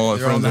 I had all my You're on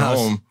friends the at house.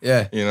 home,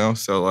 Yeah. you know.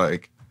 So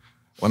like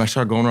when I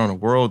start going around the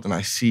world and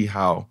I see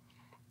how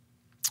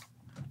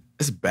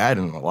it's bad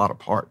in a lot of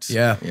parts,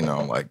 Yeah. you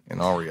know, like in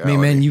all I reality.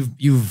 mean, man,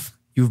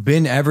 you've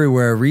been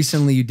everywhere.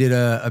 Recently, you did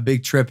a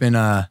big trip in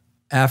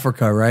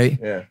Africa, right?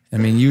 yeah, I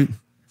mean,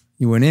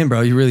 you went in,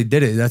 bro. You really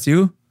did it. That's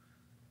you.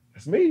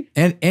 that's me.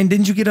 And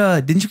didn't you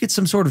get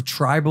some sort of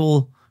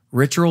tribal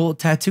ritual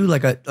tattoo,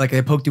 like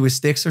they poked you with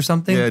sticks or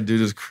something? Yeah,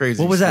 dude, it's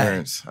crazy. What was that?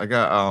 experience.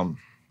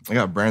 I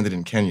got branded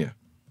in Kenya.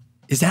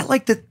 Is that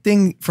like the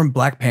thing from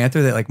Black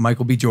Panther that like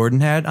Michael B. Jordan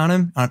had on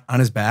him on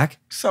his back,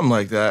 Something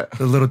like that.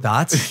 the little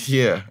dots?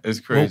 Yeah, it's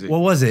crazy.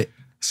 What was it?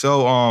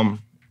 So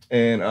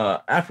in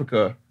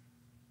Africa,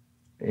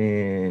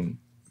 in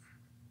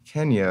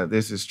Kenya,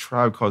 there's this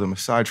tribe called the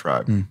Maasai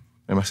tribe. Mm.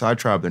 The Maasai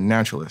tribe, they're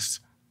naturalists.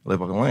 They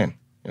live on the land.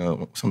 You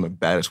know, some of the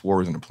baddest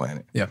warriors on the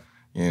planet. Yeah.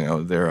 You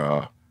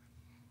know,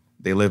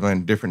 they live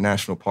in different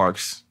national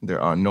parks. They're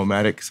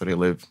nomadic, so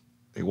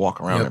they walk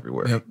around Yep,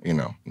 everywhere. yep. You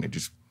know, and they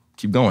just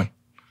keep going.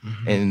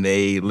 And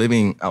they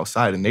living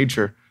outside in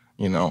nature.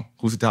 You know,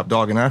 who's the top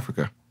dog in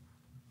Africa?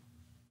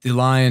 The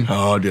lion.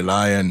 Oh, the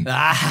lion.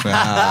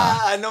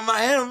 I know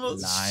my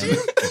animals. Lion.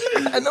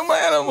 I know my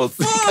animals.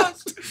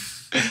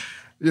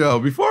 Yo,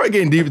 before I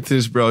get deep into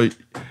this, bro,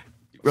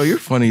 you're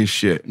funny as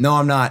shit. No,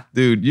 I'm not.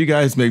 Dude, you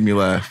guys make me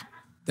laugh.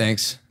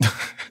 Thanks.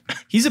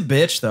 He's a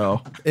bitch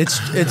though. It's.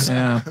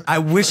 Yeah. I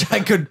wish I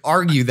could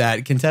argue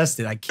that, contest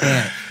it. I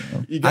can't.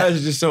 You guys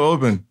are just so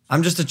open.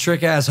 I'm just a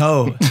trick ass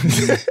hoe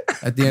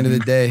at the end of the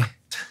day.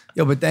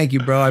 Yo, but thank you,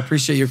 bro. I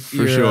appreciate your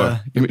For sure.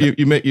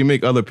 You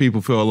make other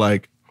people feel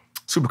like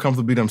super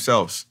comfortable be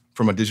themselves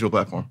from a digital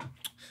platform.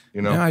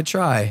 You know? Yeah, I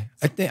try.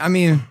 I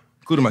mean,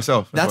 Including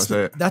myself. That's why I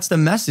say it. that's the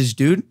message,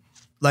 dude.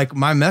 Like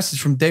my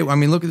message from day. I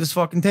mean, look at this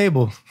fucking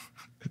table.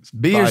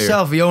 Be fire.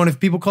 yourself, yo. And if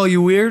people call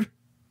you weird,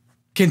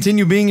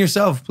 continue being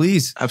yourself,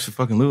 please.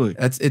 Absolutely.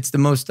 It's the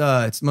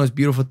most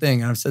beautiful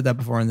thing. And I've said that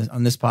before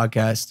on this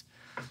podcast.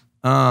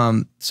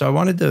 So I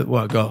wanted to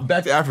go.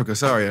 Back to Africa.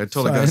 Sorry, I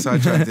totally got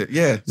Sorry. sidetracked.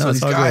 Yeah. No, So it's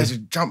these all guys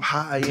good. jump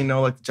high, you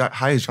know, like the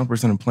highest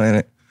jumpers on the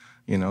planet.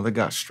 You know, they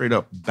got straight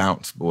up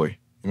bounce, boy.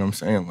 You know what I'm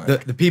saying?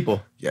 Like, The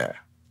people. yeah.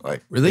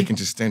 Like, Really? they can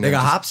just stand They there.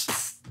 got and just-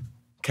 hops.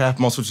 Calf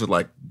muscles are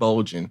like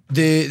bulging.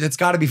 That's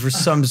got to be for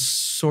some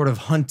sort of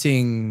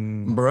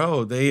hunting.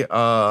 Bro, they're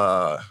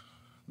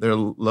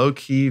low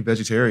key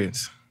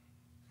vegetarians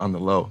on the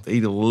low. They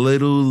eat a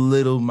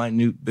little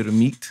minute bit of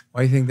meat.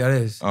 Why do you think that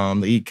is?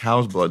 They eat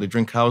cow's blood. They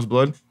drink cow's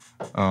blood.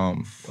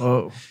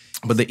 Oh,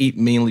 But they eat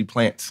mainly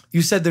plants.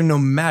 you said they're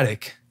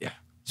nomadic. Yeah.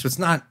 So it's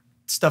not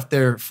stuff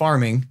they're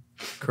farming,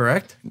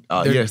 correct?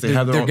 Yes, they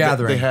have their they're own.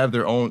 gathering. They have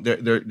their own.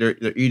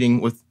 They're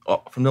eating with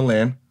from the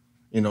land.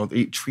 You know, they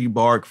eat tree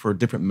bark for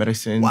different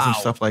medicines Wow. and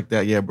stuff like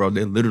that. Yeah, bro,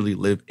 they literally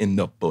live in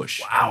the bush.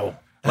 Wow.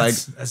 Like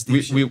That's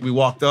deep shit. we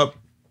walked up,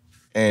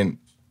 and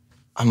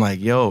I'm like,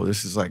 yo,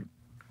 this is like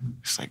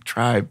it's like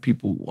tribe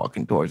people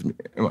walking towards me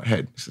in my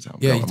head. This is how I'm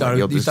Yeah, feeling. you thought, I'm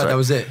like, you thought that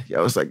was it. Yeah,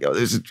 I was like, yo,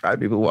 there's a tribe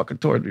people walking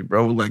towards me,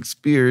 bro, with like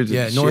spears.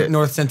 Yeah, and North, shit.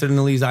 North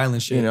Sentinelese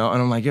Island shit. You know,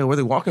 and I'm like, yo, where are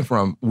they walking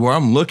from? Where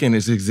I'm looking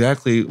is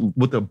exactly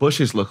what the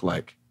bushes look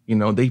like. You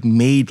know, they've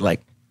made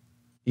like,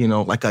 you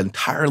know, like an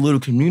entire little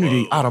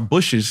community out of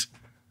bushes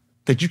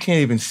that you can't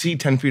even see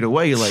 10 feet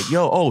away. You're like,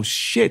 yo, oh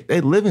shit,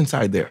 they live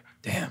inside there.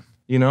 Damn.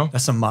 You know?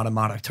 That's some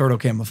mata turtle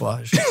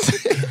camouflage.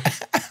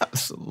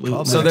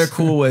 Absolutely. So they're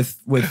cool with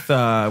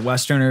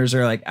Westerners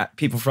or like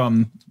people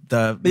from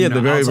the Yeah,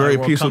 they're very, outside very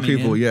world peaceful coming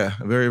people. in. Yeah,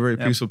 very, very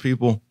peaceful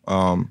people.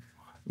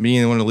 Me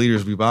and one of the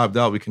leaders, we vibed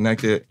out, we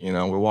connected. You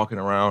know, we're walking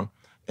around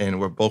and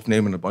we're both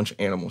naming a bunch of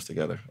animals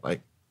together,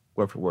 like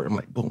word for word. I'm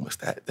like, boom, what's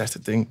that? That's the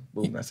thing.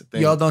 Boom, that's the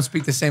thing. Y'all don't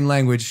speak the same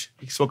language.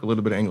 He spoke a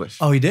little bit of English.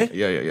 Oh, he did?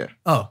 Yeah.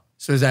 Oh,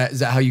 so is that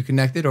how you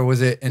connected, or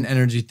was it an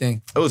energy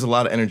thing? It was a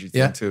lot of energy thing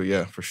Yeah? too,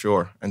 yeah, for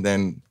sure. And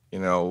then, you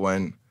know,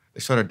 when they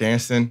started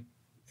dancing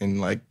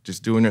and like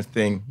just doing their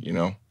thing, you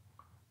know.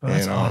 Oh,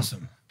 that's and,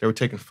 awesome. They were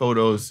taking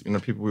photos, you know,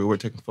 we were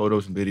taking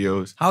photos and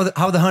videos. How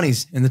are the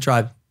honeys in the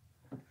tribe?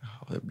 Oh,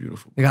 they're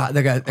beautiful. They got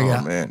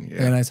Oh man, yeah.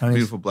 they got nice honeys.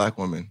 Beautiful black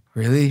women.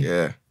 Really?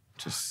 Yeah.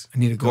 Just I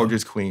need to go.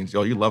 gorgeous queens.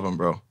 Yo, you love them,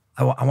 bro.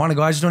 I want to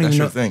go. I just don't That's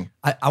even your know. thing.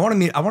 I want to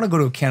meet. I want to go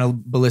to a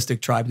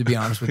cannibalistic tribe. To be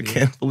honest with you.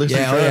 Cannibalistic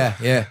Yeah,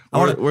 tribe? yeah. I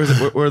want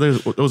to. Where are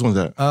those ones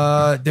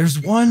at? There's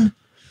one.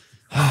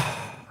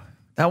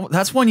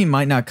 That's one you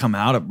might not come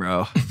out of,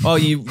 bro. Oh,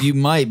 you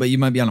might, but you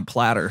might be on a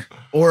platter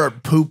Or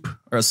poop.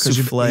 or a you've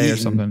souffle or eaten.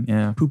 something.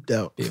 Yeah. Pooped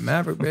out. Be a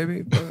maverick,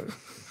 baby.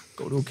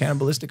 Go to a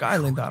cannibalistic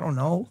island. I don't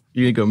know.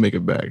 You ain't gonna make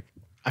it back.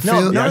 I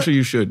feel, Yeah, actually,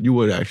 you should. You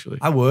would actually.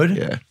 I would.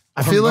 Yeah.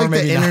 I feel Or like the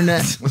maybe not.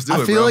 internet. Let's do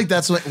I it, feel bro. like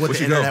that's what the you go?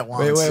 internet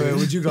wants. Wait.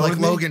 Would you go Like with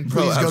me? Logan,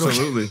 Bro, please go to.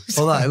 absolutely.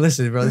 Hold on.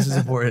 Listen, bro. This is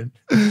important.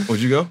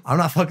 Would you go? I'm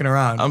not fucking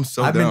around. I'm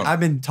so I've down. I've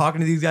been talking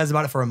to these guys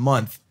about it for a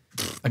month.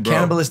 A Bro.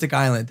 cannibalistic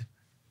island.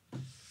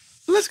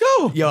 Let's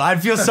go. Yo,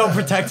 I'd feel so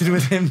protected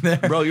with him there.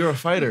 Bro, you're a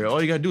fighter.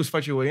 All you gotta do is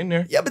fight your way in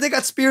there. Yeah, but they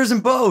got spears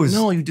and bows.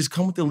 No, you just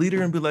come with the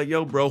leader and be like,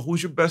 yo, bro,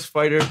 who's your best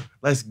fighter?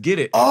 Let's get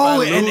it.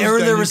 Oh, If I and lose, earn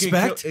then their you can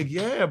respect? kill-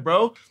 Yeah,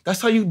 bro. That's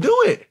how you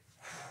do it.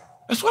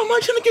 That's why I'm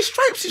not trying to get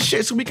stripes and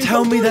shit so we can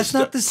Tell go me do that's this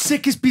not the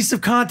sickest piece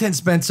of content,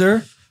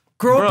 Spencer.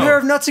 Grow Bro. a pair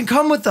of nuts and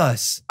come with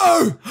us.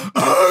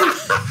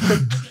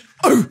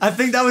 I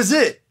think that was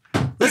it.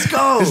 Let's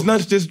go. His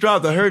nuts just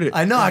dropped. I heard it.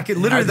 I know. I could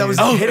literally. That was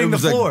Oh, hitting it the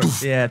was like, floor.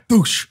 Yeah.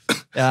 Boosh.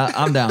 Yeah,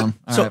 I'm down.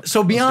 All So, right.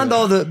 so beyond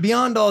all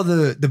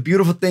the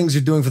beautiful things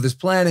you're doing for this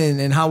planet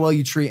and how well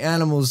you treat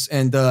animals,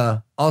 and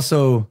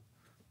also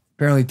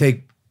apparently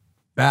take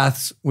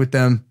baths with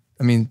them.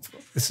 I mean,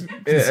 this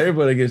Yeah,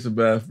 everybody gets a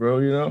bath, bro,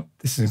 you know?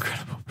 is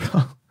incredible,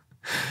 bro.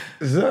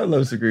 This is how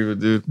love agreement,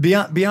 dude.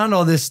 Beyond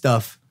all this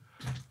stuff,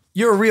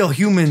 you're a real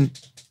human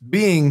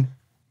being.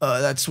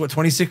 That's what,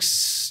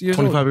 26 years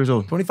 25 old? years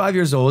old. 25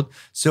 years old.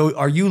 So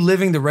are you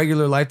living the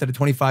regular life that a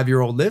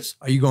 25-year-old lives?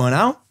 Are you going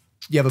out?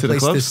 You have a To the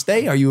place to clubs?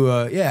 stay? Are you,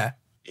 yeah.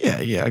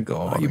 Yeah, I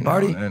go. you every now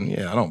party? and then.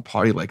 Yeah, I don't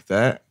party like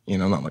that. You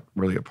know, I'm not like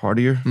really a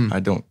partier.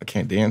 I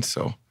can't dance,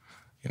 so,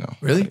 you know.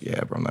 Really?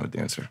 Yeah, bro, I'm not a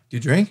dancer. Do you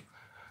drink?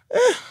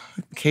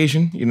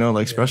 Occasion, you know,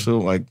 like special,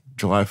 like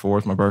July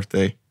 4th, my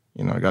birthday.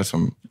 You know, I got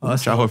some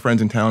that's childhood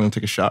friends in town and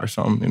take a shot or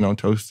something, you know,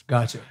 toast.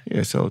 Gotcha.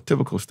 Yeah, so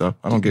typical stuff.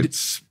 I don't get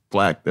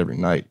splacked every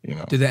night, you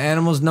know. Do the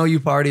animals know you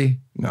party?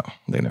 No,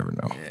 they never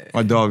know.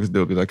 My dogs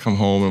do because I come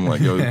home and I'm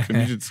like, yo, can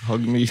you just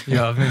hug me?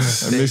 Yeah, I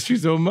missed you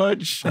so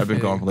much. I've been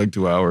gone for like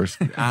 2 hours.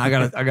 I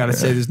gotta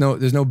say, there's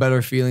no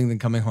better feeling than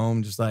coming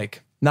home. Just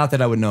like, not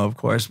that I would know, of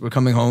course. We're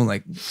coming home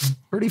like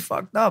pretty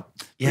fucked up,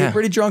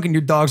 pretty drunk, and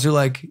your dogs are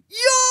like, yo.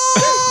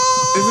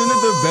 Isn't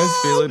it the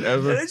best feeling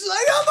ever? And it's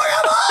like, oh my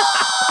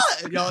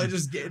god, and y'all are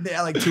just getting there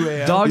at like 2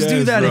 a.m. Dogs do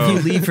Yes, that bro.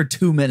 if you leave for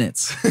 2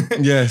 minutes.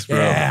 Yes, bro.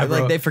 Yeah, bro.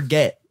 Like they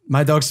forget.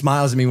 My dog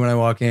smiles at me when I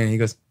walk in. He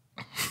goes,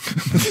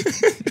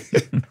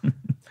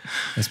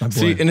 "That's my boy."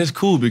 See, and it's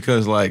cool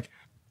because like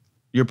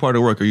you're part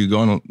of work. Are you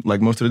going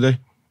like most of the day?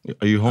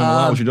 Are you home a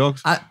lot with your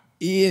dogs?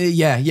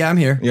 Yeah, I'm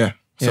here. Yeah.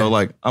 Yeah. So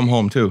like I'm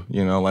home too,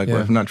 you know, like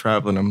Yeah. if I'm not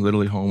traveling, I'm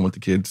literally home with the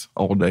kids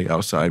all day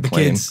outside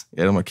playing. kids?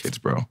 Yeah, they're my kids,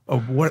 bro. Oh,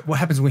 what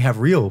happens when we have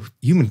real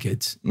human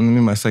kids? Me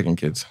and my second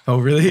kids. Oh,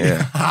 really?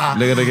 Yeah.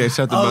 They gotta get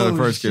accepted by the Oh,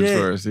 first kids shit.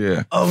 first.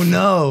 Yeah. Oh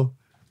no.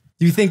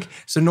 Do you think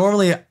so?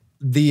 Normally,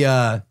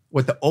 the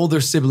older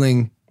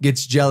sibling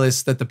gets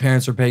jealous that the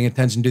parents are paying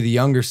attention to the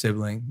younger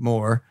sibling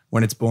more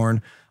when it's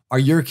born. Are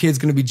your kids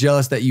going to be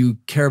jealous that you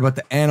care about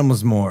the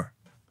animals more?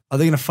 Are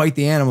they going to fight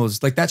the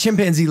animals? Like that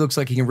chimpanzee looks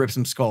like he can rip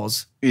some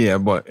skulls. Yeah,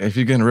 but if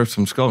you're gonna rip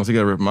some skulls, you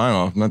gotta rip mine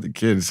off, not the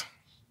kids.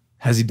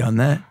 Has he done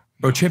that?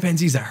 Bro,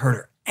 chimpanzees that hurt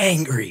are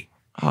angry.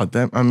 Oh,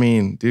 I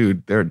mean,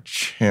 dude, they're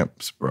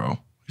chimps, bro.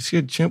 You see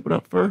a chimp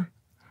without fur?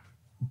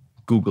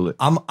 Google it.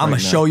 I'm going to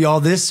show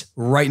y'all this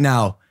right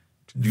now.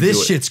 This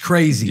do it. shit's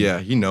crazy. Yeah,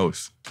 he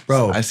knows.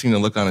 Bro. I seen the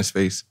look on his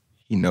face.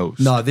 He knows.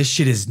 No, this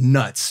shit is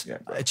nuts. Yeah,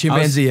 bro.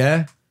 Chimpanzee,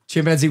 yeah?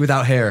 Chimpanzee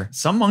without hair.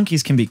 Some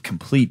monkeys can be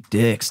complete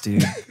dicks,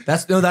 dude.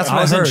 That's what I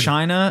I was in heard.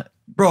 China.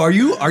 Bro, are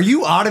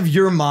you out of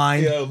your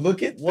mind? Yo,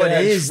 look at What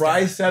that is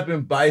that? tricep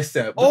and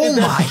bicep. Look Oh at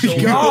that my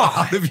shoulder.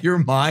 God. Out of your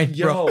mind,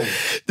 bro. Yo,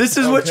 This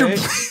is what you're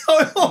okay.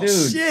 Oh,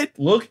 dude, shit.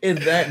 look at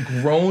that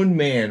grown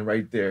man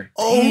right there.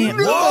 Oh, Damn.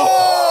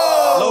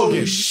 no.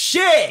 Logan.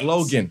 Shit.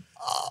 Logan.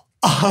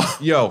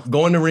 Yo,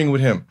 go in the ring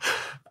with him.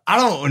 I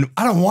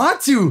don't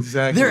want to.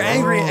 Exactly. They're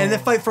angry Oh. and they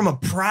fight from a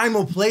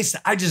primal place.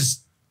 I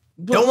just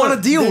don't want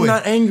to deal They're with.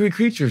 not angry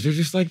creatures. They're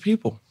just like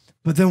people.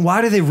 But then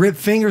why do they rip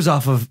fingers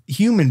off of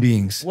human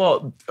beings?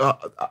 Well,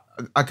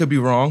 I could be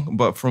wrong,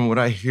 but from what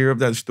I hear of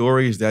that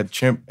story is that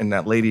chimp and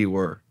that lady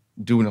were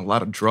doing a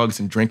lot of drugs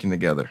and drinking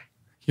together.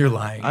 You're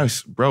lying.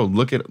 Bro,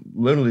 look at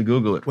literally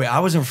Google it. Wait, I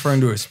wasn't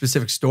referring to a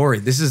specific story.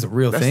 This is a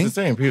real That's thing. the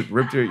same. People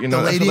ripped her. You The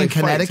know, that's lady how in they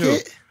fight, too.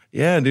 Connecticut?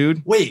 Yeah,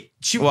 dude. Wait,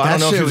 Well, I don't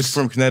know if shit she was was-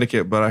 from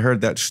Connecticut, but I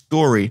heard that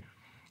story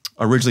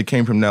originally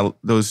came from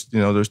those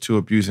two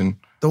abusing.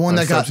 The one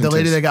that got the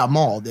lady substances. that got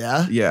mauled,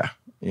 yeah? Yeah,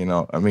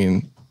 I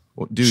mean,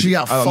 well, dude, She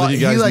got I don't know if you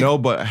he, guys like- know,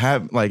 but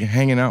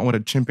hanging out with a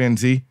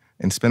chimpanzee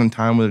and spending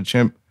time with a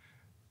chimp,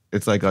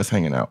 it's like us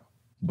hanging out,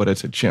 but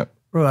it's a chimp.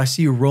 bro, I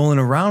see you rolling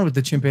around with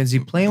the chimpanzee,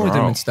 playing with him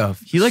Bro. and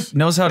stuff. He like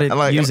knows how to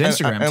use and-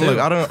 Instagram and too. look,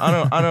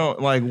 I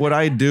don't like what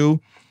I do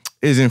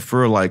isn't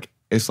for like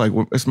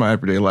it's my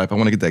everyday life. I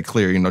want to get that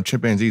clear.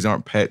 Chimpanzees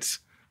aren't pets.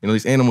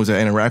 These animals that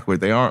I interact with,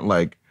 they aren't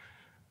like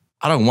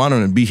I don't want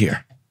them to be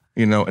here.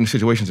 In the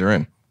situations they're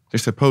in. They're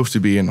supposed to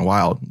be in the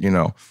wild.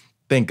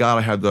 Thank God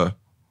I have the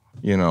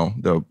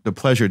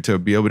pleasure to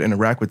be able to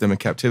interact with them in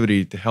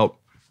captivity to help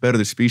better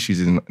the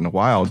species in the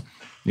wild.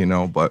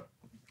 But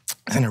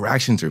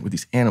interactions with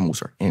these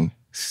animals are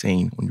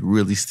insane when you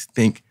really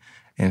think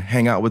and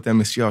hang out with them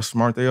and see how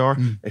smart they are,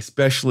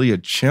 especially a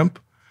chimp,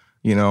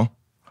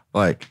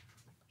 like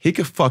he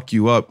could fuck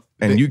you up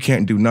and you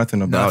can't do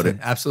nothing about Nothing.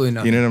 it. Absolutely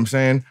nothing. You know what I'm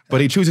saying?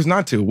 But he chooses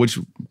not to, which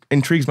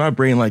intrigues my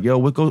brain. Like, yo,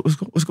 what's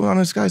going on in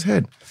this guy's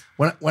head?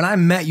 When I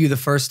met you the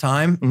first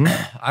time,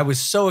 Mm-hmm. I was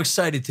so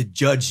excited to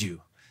judge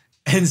you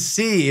and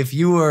see if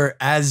you were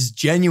as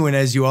genuine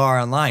as you are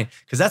online.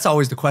 Because that's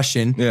always the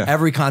question. Yeah.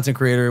 Every content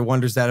creator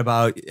wonders that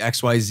about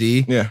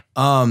XYZ. Yeah.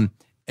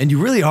 And you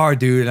really are,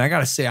 dude. And I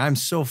gotta say, I'm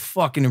so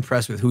fucking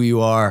impressed with who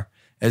you are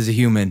as a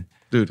human.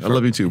 Dude, I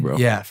love you too, bro.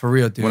 Yeah, for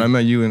real, dude. When I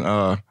met you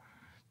and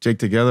Jake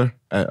together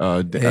at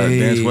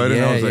Dance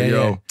Wedding, I was like,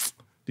 yo,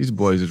 these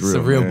boys is real. It's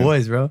the real man.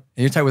 boys, bro. And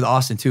you're tight with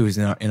Austin too, who's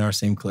in our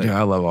same clique. Yeah,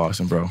 I love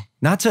Austin, bro.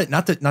 Not to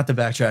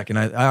backtrack, and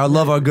I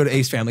love our good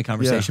Ace family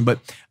conversation, but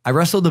I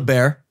wrestled a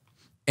bear,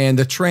 and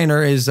the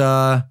trainer is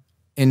an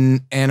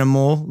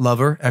animal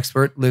lover,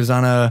 expert, lives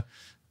on a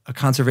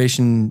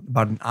conservation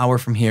about an hour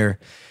from here.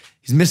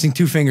 He's missing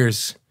 2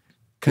 fingers.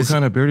 What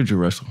kind of bear did you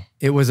wrestle?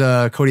 It was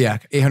a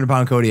Kodiak,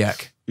 800-pound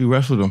Kodiak. You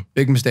wrestled him.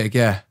 Big mistake,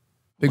 yeah.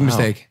 Big Wow.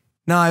 mistake.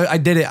 No, I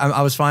did it.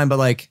 I was fine, but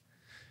like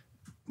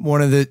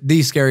one of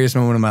the scariest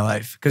moment of my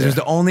life. Because it was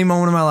the only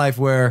moment of my life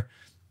where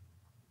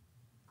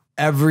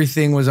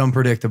everything was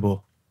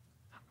unpredictable.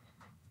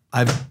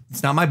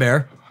 It's not my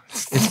bear.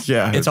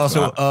 It's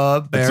also not.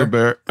 a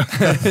bear.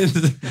 It's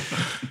a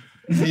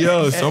bear.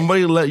 Yo,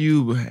 somebody let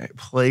you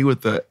play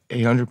with the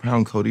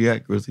 800-pound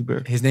Kodiak grizzly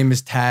bear? His name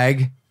is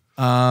Tag.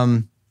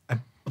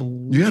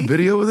 You have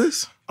video of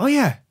this? Oh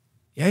yeah.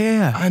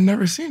 Yeah. I've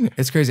never seen it.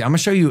 It's crazy. I'm gonna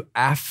show you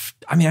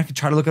after. I mean, I could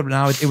try to look it up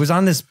now. It was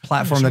on this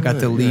platform that got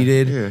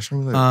deleted. Yeah, show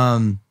me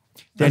later.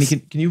 Danny,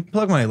 can you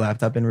plug my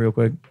laptop in real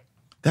quick?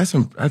 That's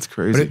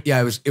crazy. But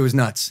it was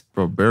nuts.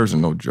 Bro, bears are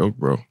no joke,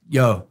 bro.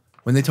 Yo,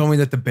 when they told me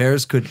that the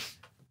bears could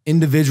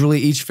individually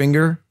each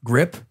finger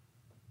grip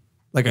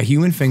like a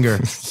human finger,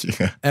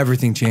 Yeah.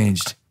 everything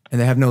changed. And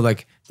they have no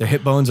their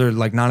hip bones are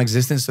like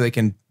non-existent, so they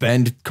can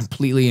bend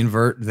completely,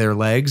 invert their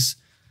legs.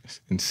 It's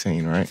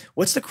insane, right?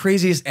 What's the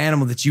craziest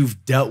animal that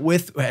you've dealt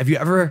with? Have you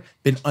ever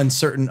been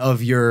uncertain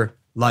of your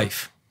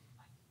life?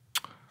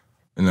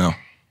 No.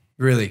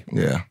 Really?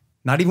 Yeah.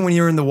 Not even when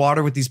you're in the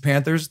water with these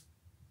panthers?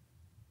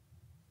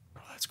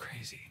 Bro, that's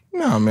crazy.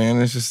 No,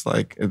 man. It's just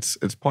like it's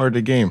part of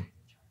the game.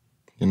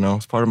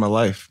 It's part of my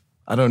life.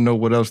 I don't know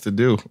what else to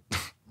do.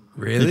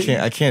 Really?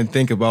 I can't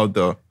think about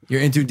the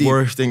You're in too deep.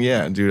 worst thing.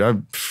 Yeah,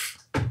 dude.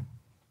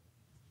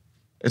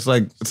 It's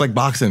like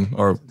boxing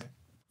or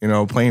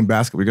playing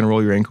basketball. You're gonna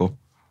roll your ankle.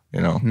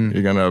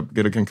 You're gonna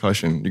get a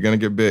concussion. You're gonna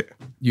get bit.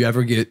 You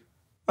ever get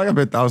I got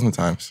bit 1,000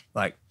 times.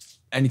 like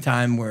any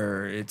time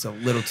where it's a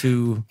little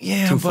too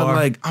Yeah, but far?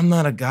 like I'm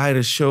not a guy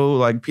to show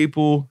like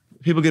people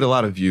get a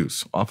lot of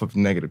views off of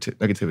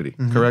negativity,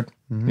 correct?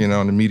 In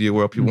the media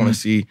world, people want to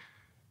see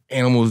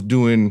animals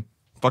doing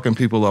fucking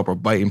people up or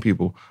biting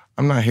people.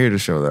 I'm not here to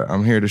show that.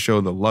 I'm here to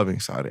show the loving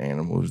side of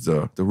animals,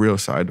 the real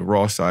side, the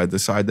raw side, the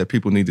side that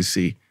people need to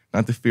see,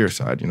 not the fear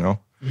side,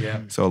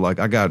 Yeah. So like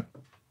I got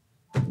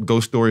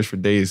ghost stories for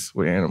days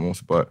with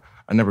animals, but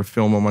I never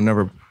film them. I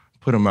never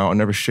put them out. I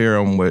never share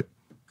them with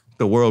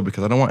the world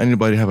because I don't want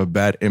anybody to have a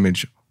bad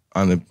image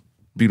on the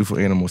beautiful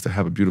animals that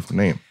have a beautiful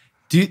name.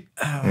 Do you,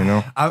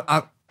 I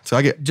I So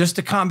I get just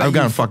to combat I've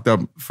gotten you fucked up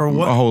for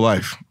what? my whole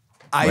life.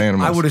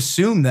 animals. I would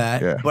assume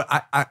that, Yeah. but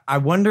I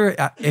wonder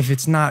if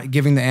it's not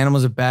giving the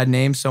animals a bad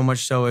name so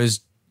much so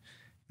as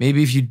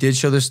maybe if you did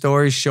show the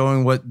stories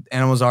showing what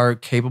animals are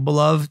capable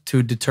of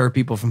to deter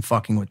people from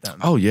fucking with them.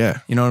 Oh yeah,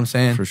 You know what I'm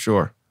saying? for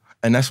sure.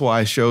 And that's why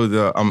I show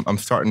I'm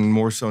starting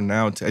more so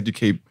now to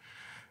educate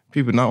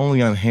people not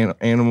only on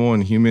animal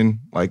and human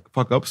like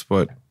fuck ups,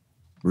 but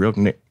real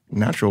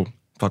natural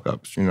fuck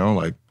ups. You know,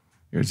 like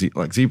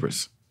like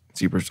zebras.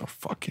 Zebras are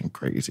fucking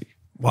crazy,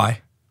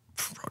 Why?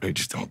 bro. They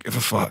just don't give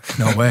a fuck.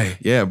 No way.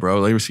 Yeah,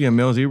 bro. They ever see a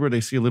male zebra?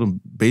 They see a little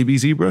baby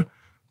zebra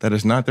that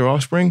is not their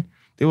offspring.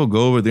 They will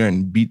go over there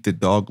and beat the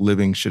dog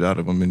living shit out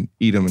of them and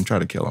eat them and try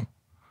to kill them.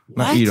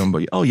 Not What? eat them,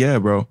 but oh yeah,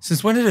 bro.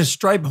 Since when did a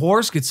striped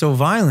horse get so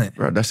violent?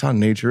 Bro, that's how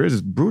nature is.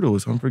 It's brutal.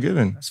 It's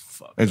unforgiving. That's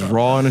fucked It's up.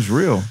 raw and it's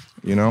real.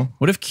 You know.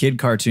 What if kid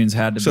cartoons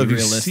had to So be if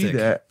you realistic? see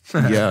that,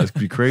 yeah, it'd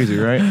be crazy,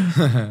 right?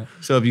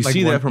 So if you Like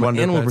see that from an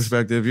Wonder animal Pets.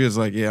 perspective, you're just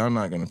like, yeah, I'm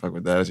not gonna fuck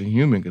with that as a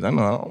human because I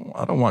know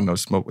I don't want no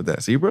smoke with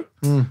that zebra.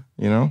 Hmm.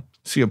 You know,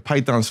 see a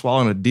python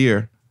swallowing a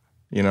deer,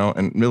 you know,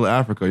 in middle of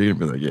Africa, you're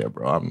gonna be like, yeah,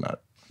 bro, I'm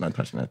not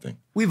touching that thing.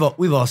 We've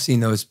all seen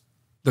those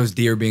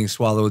deer being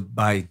swallowed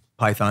by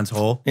pythons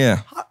whole.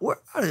 Yeah,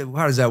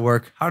 How does that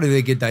work? How do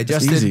they get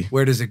digested? easy.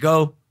 Where does it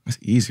go? it's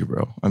easy,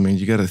 bro. I mean,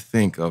 you got to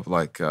think of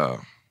like a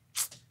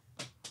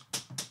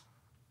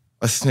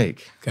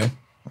snake. Okay.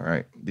 All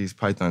right, these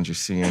pythons you're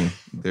seeing,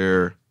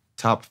 they're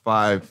top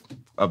 5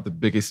 of the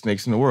biggest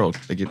snakes in the world.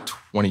 They get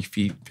 20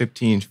 feet,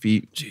 15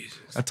 feet. Jesus.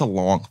 That's a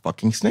long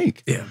fucking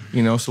snake. Yeah.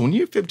 You know, so when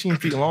you're 15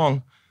 feet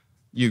long,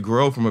 you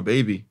grow from a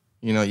baby.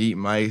 You know, you eat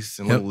mice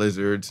and little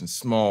lizards and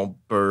small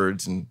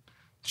birds and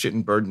shit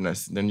in bird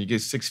nests. And then you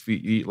get 6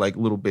 feet, you eat like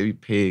little baby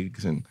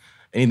pigs and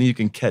anything you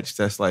can catch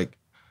that's like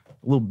a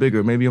little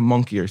bigger, maybe a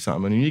monkey or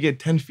something. And when you get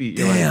 10 feet,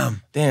 you're like,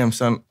 damn,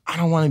 son, I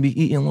don't want to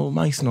be eating little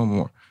mice no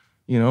more.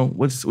 You know,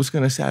 what's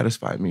going to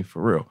satisfy me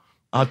for real?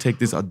 I'll take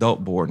this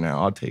adult boar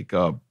now. I'll take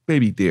a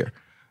baby deer,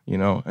 you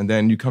know? And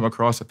then you come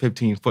across a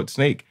 15-foot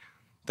snake.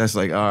 That's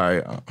like, all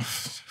right,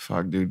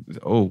 fuck, dude.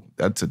 Oh,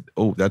 that's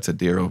a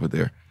deer over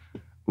there.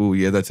 Oh,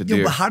 yeah, that's a deer.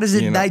 Yo, but how does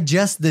it you know?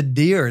 digest the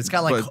deer? It's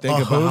got like But think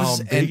about how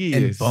hooves big he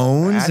and is.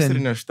 bones Acid in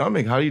and their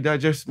stomach. How do you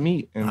digest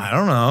meat? And I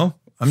don't know.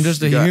 I'm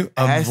just a You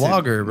got acid,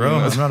 vlogger, bro. you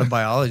know? I'm not a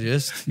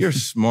biologist. You're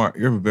smart.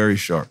 You're very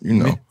sharp. You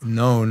know.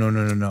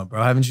 No,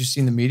 bro. Haven't you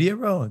seen the media,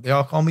 bro? They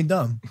all call me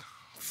dumb.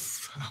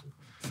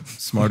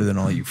 Smarter than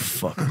all you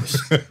fuckers.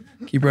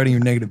 Keep writing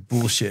your negative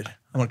bullshit.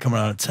 I'm gonna come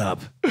out on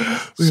top.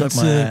 Suck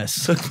my ass.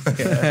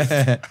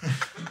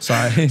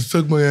 Sorry.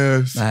 Suck my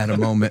ass. I had a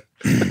moment.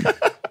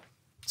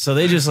 So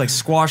they just like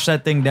squash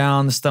that thing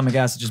down. The stomach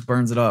acid just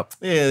burns it up.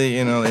 Yeah,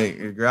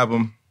 they grab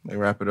them, they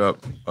wrap it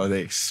up, or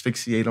they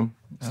asphyxiate them.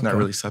 It's not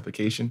really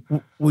suffocation.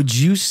 Would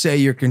you say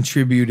you're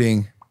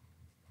contributing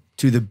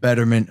to the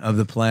betterment of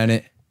the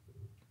planet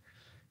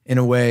in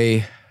a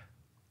way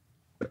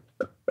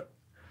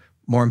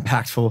more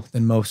impactful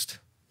than most?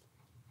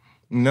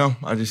 No,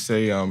 I just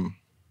say I'm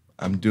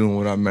doing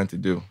what I'm meant to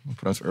do. I'm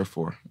put on this earth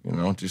for, you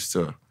know, just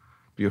to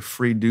be a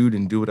free dude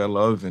and do what I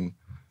love, and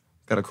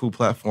got a cool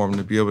platform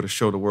to be able to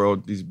show the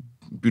world these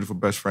beautiful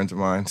best friends of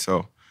mine.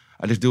 So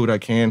I just do what I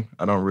can.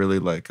 I don't really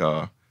like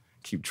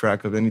keep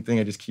track of anything.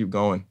 I just keep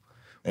going.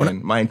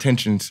 And my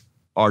intentions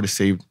are to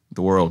save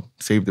the world,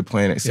 save the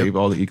planet, save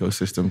all the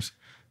ecosystems,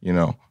 you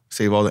know,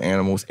 save all the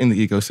animals in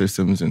the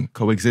ecosystems and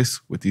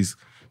coexist with these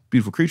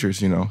beautiful creatures,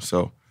 you know.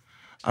 So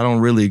I don't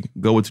really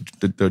go with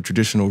the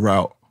traditional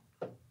route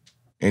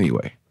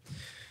anyway.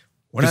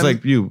 Just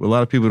like you, a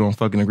lot of people don't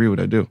fucking agree with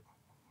what I do.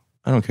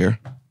 I don't care.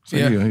 So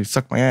you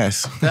suck my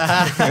ass.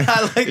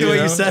 I like the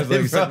way you said It's like,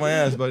 it, bro. suck my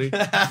ass, buddy. You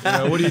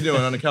know, what are you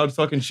doing on the couch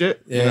talking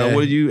shit? You Yeah. know,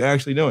 what are you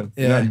actually doing?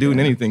 You're not doing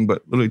anything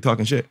but literally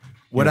talking shit.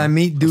 When I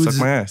meet dudes suck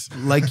my ass.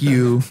 like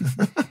you,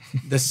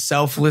 the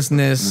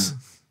selflessness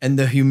and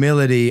the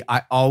humility,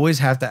 I always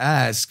have to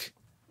ask,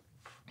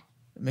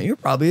 man, you're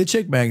probably a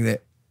chick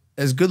magnet.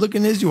 As good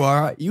looking as you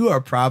are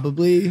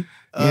probably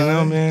a You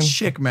know, man,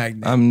 chick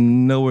magnet.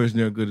 I'm nowhere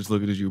near good as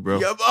looking as you, bro.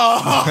 Yup.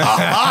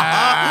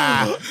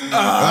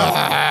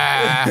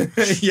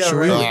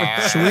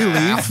 Yeah, should we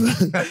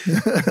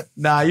leave?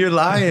 Nah, you're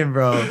lying,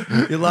 bro.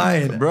 You're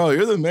lying. Bro,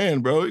 you're the man,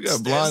 bro. You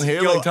got blonde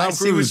hair like I Tom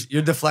see what Cruise.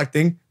 you're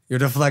deflecting. You're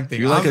deflecting.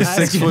 You're like I'm a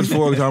asking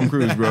 6'4" Tom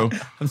Cruise, bro.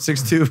 I'm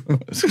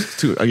 6'2".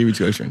 2. I'll give you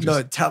 2 extra inches.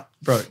 No,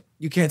 bro,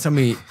 you can't tell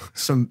me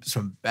some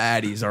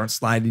baddies aren't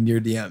sliding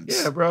your DMs.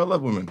 Yeah, bro, I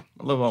love women.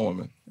 I love all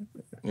women.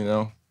 You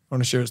know?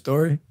 Want to share a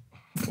story?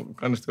 What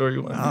kind of story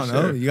you want I don't to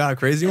know. share? You got a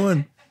crazy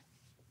one?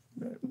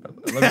 I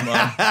love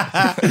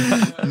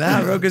you, Mom.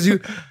 Nah, bro, because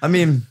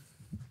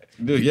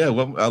Dude, yeah,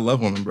 well, I love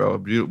women, bro.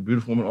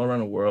 Beautiful women all around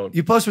the world.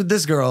 you post with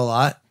this girl a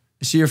lot.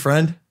 Is she your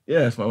friend?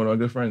 Yeah, it's one of my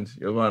good friends,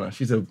 Giovanna.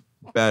 She's a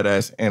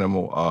badass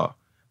animal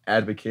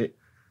advocate.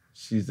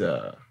 She's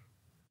Yo,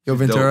 she's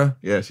Ventura? dope.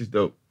 Yeah, she's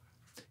dope.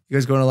 You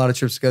guys go on a lot of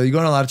trips together. You go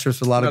on a lot of trips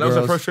with a lot That of was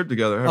girls. our first trip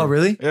together. ever. Oh,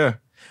 really? Yeah.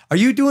 Are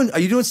you doing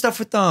stuff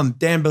with Dan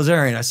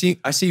Bilzerian? I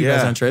see you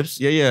guys on trips.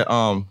 Yeah.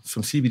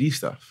 Some CBD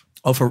stuff.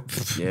 Oh,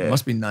 Yeah.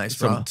 must be nice,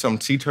 bro.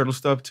 Some sea turtle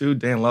stuff too.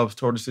 Dan loves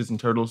tortoises and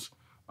turtles.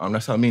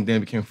 That's how me and Dan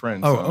became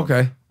friends. Oh,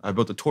 okay. I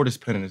built a tortoise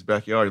pen in his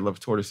backyard. He loves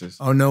tortoises.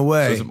 Oh, no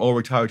way. So some old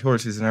retired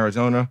tortoises in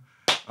Arizona.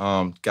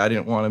 Guy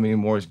didn't want them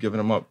anymore. He's giving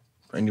them up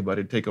for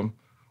anybody to take them.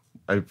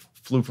 I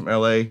flew from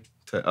LA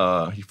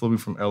to, he flew me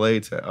from LA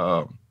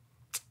to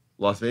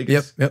Las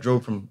Vegas. Yep.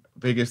 Drove from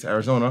Vegas to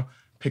Arizona,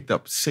 picked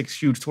up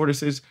 6 huge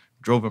tortoises,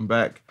 drove them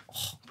back,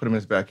 put them in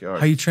his backyard.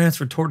 How you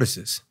transfer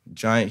tortoises?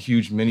 Giant,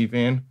 huge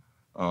minivan,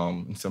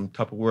 and some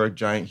Tupperware,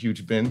 giant,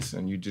 huge bins,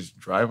 and you just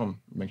drive them,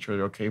 make sure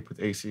they're okay, put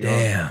the AC on.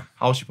 Damn.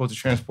 How was you supposed to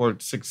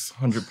transport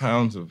 600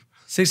 pounds of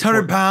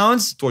 600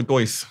 pounds?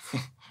 tortoise?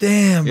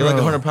 Damn, You're bro.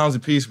 like 100 pounds a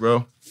piece,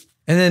 bro.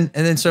 And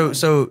then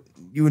so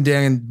you and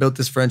Dan built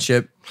this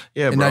friendship.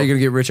 Yeah, and bro. now you're gonna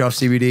get rich off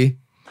CBD.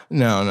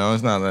 No,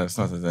 it's not that. It's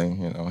not the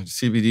thing. You know,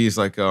 CBD is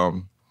like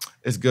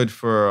it's good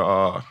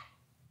for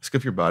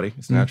your body.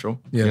 It's natural.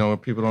 Yeah. You know,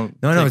 people don't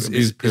It's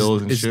abuse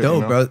pills and it's shit. dope,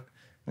 you know? bro.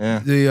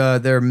 Yeah.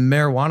 Their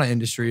marijuana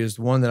industry is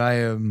one that I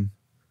am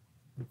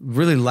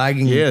really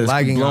lagging. Yeah, it's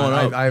lagging blowing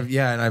on. up.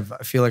 I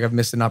feel like I've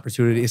missed an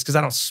opportunity. It's because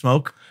I don't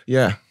smoke.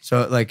 Yeah.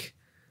 So like,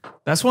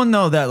 That's one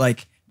though that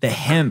like the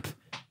hemp,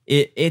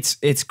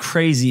 it's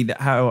crazy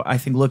that how I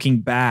think looking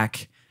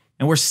back,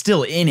 and we're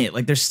still in it.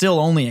 Like there's still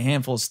only a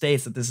handful of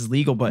states that this is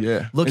legal, but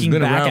Yeah. looking It's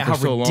been back around at how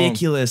for so long.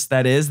 ridiculous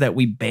that is that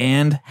we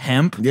banned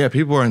hemp. Yeah.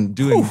 People are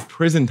doing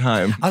prison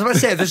time. I was about to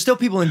say, there's still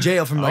people in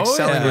jail from like Oh,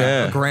 selling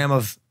yeah. a gram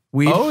of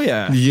weed. Oh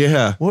yeah.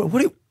 Yeah. What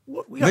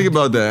Think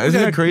about that.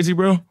 Isn't that crazy,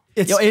 bro?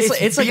 It's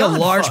like a beyond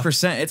large fucked.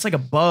 percent. It's like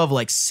above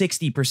like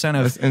 60%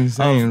 That's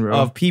insane, bro.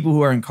 of people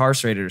who are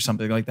incarcerated or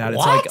something like that. It's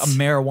What? like a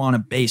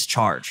marijuana based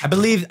charge. I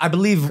believe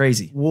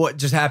Crazy. what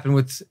just happened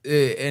with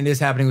and is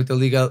happening with the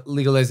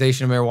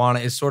legalization of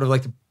marijuana is sort of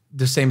like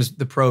the same as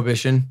the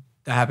prohibition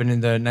that happened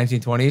in the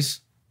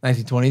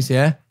 1920s.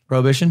 Yeah,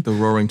 prohibition. The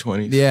Roaring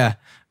 20s. Yeah,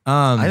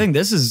 I think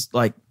this is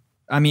like,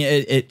 I mean,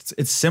 it's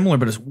similar,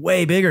 but it's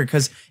way bigger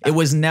because it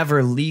was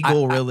never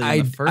legal really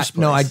in the first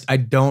place. No, I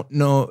don't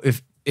know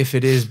if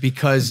it is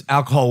because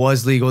alcohol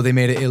was legal. They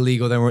made it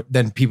illegal.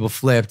 Then people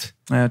flipped,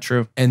 Yeah,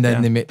 true. and then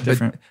Yeah, they made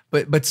different.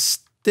 But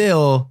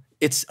still,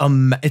 it's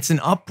an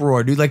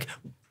uproar, dude. Like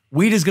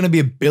weed is going to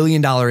be $1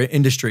 billion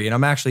industry, and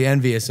I'm actually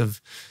envious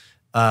of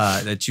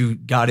that you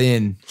got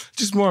in.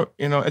 Just more,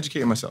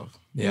 educating myself.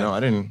 Yeah. You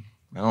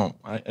know,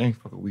 I didn't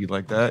fuck with weed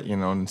like that,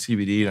 and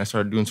CBD, and I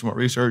started doing some more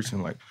research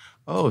and like,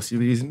 oh,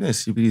 CBD's in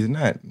this, CBD's in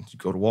that. And you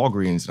go to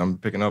Walgreens and I'm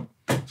picking up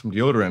some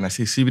deodorant and I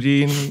see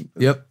CBD in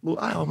Yep. the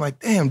little aisle. I'm like,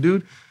 damn,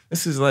 dude,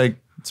 this is like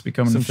It's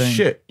becoming some a thing.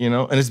 shit, and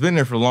it's been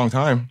there for a long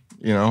time,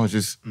 it's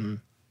just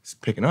it's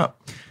picking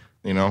up,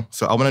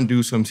 So I want to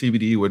do some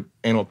CBD with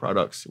animal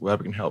products,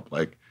 wherever can help,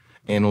 like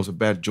animals with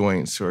bad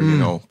joints or,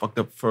 fucked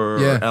up fur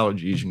Yeah. or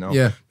allergies,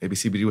 Yeah. Maybe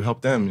CBD would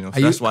help them, So Are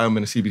that's you- why I'm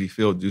in the CBD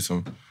field, do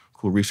some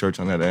cool research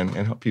on that end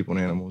and help people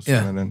and animals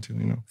Yeah. on that end too,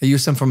 I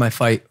used some for my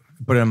fight.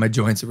 Put it on my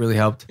joints. It really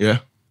helped. Yeah.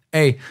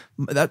 Hey,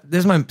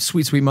 there's my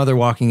sweet mother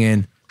walking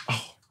in.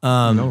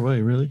 No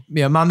way, really?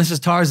 Yeah, Mom, this is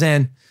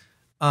Tarzan.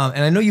 And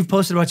I know you've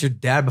posted about your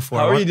dad before.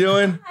 How are you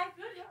doing?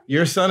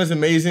 Your son is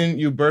amazing.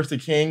 You birthed a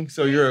king,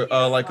 so you're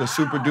like a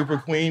super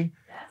duper queen.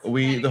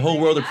 The whole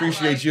world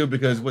appreciates you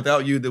because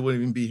without you, there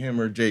wouldn't even be him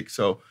or Jake.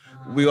 So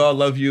we all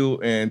love you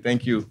and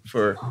thank you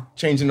for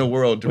changing the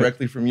world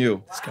directly from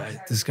you.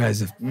 This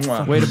guy's a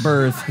Mwah. Way to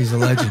birth. he's a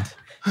legend.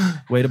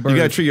 Way to birth. You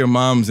gotta treat your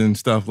moms and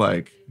stuff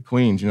like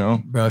queens,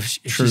 Bro, if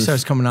she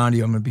starts coming on to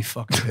you, I'm gonna be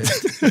fucking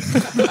pissed.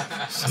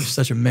 You're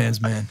such a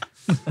man's man.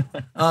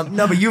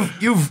 No, but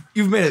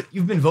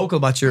you've been vocal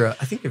about your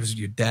I think it was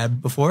your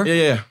dad before.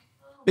 Yeah.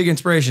 Big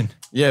inspiration.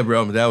 Yeah,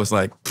 bro. But that was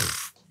like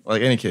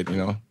any kid,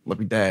 love your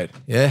dad.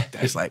 Yeah.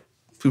 That's like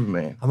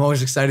Superman. I'm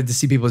always excited to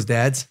see people's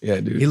dads. Yeah,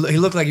 dude. He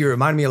looked like you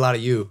reminded me a lot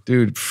of you.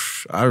 Dude,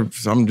 I'm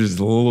just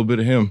a little bit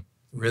of him.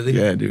 Really?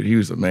 Yeah, dude. He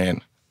was a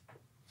man.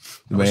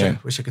 The man.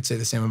 Wish I could say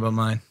the same about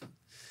mine.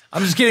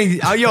 I'm just kidding.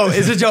 Oh, yo,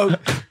 it's a joke.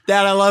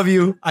 Dad, I love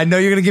you. I know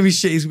you're gonna give me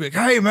shit. He's gonna be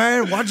like, hey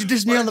man, why'd you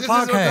diss me on the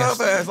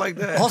podcast? Like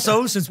that.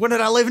 Also, since when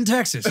did I live in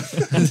Texas?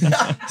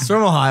 It's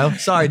from Ohio.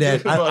 Sorry,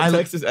 Dad. I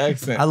Texas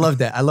accent. I love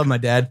that. I love my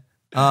dad.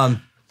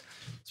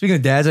 Speaking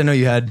of dads, I know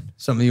you had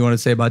something you wanted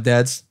to say about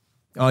dads.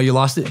 Oh, you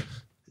lost it?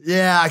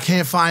 Yeah, I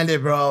can't find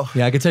it, bro.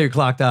 Yeah, I can tell you're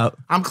clocked out.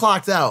 I'm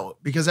clocked out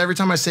because every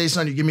time I say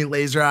something, you give me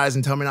laser eyes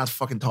and tell me not to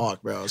fucking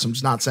talk, bro. So I'm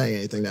just not saying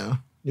anything now.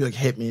 You like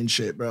hit me and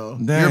shit, bro.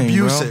 Dang,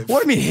 You're abusive.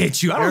 What do you mean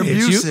hit you? I You're don't hit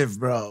you. abusive,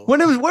 bro.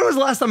 When was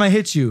the last time I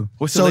hit you?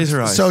 What's the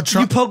laser eyes? So You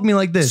Trump, poked me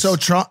like this.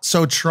 Trump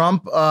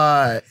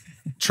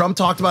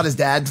talked about his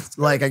dad,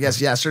 like I guess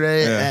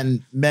yesterday, Yeah.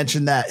 and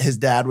mentioned that his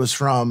dad was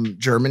from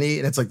Germany,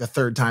 and it's like the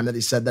third time that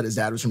he said that his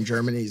dad was from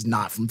Germany. He's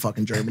not from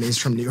fucking Germany. He's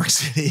from New York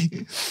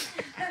City,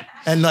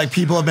 and like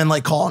people have been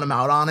like calling him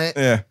out on it.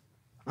 Yeah.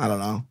 I don't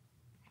know.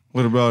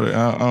 What about it?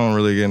 I don't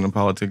really get into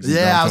politics. and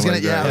Yeah, I was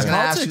something gonna. like I was that.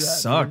 gonna ask you Politics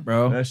that. suck,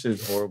 bro. That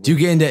shit's horrible. Do you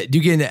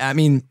get into? I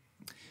mean,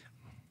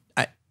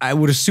 I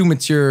would assume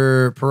it's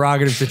your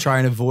prerogative to try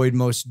and avoid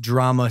most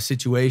drama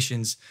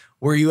situations.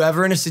 Were you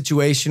ever in a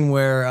situation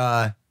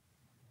where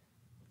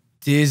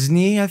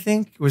Disney? I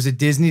think was it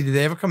Disney? Did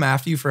they ever come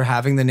after you for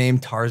having the name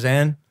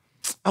Tarzan?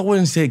 I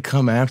wouldn't say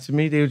come after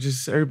me. They were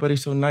just,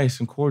 everybody's so nice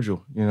and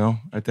cordial, you know?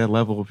 At that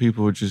level,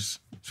 people are just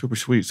super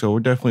sweet. So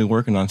we're definitely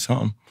working on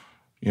something,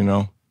 you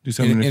know? Do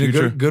something in the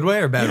future. a good way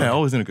or bad way? Yeah,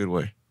 always in a good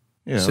way.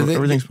 Yeah, So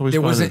everything's always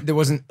positive. there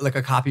wasn't like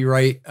a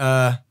copyright.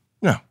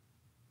 No.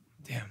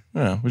 Damn.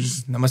 Yeah, we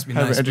just That must be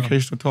having nice, bro.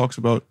 educational talks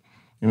about,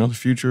 you know, the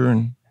future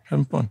and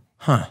having fun.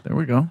 Huh. There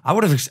we go. I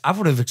would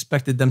have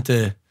expected them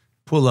to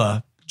pull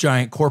a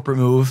giant corporate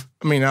move.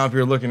 I mean, now if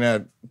you're looking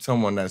at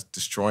someone that's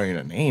destroying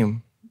a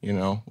name, you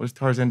know, what's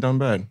Tarzan done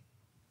bad?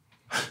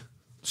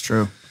 It's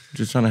true.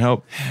 Just trying to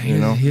help, you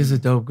know? He's a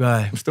dope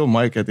guy. I'm still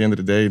Mike at the end of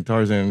the day.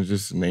 Tarzan is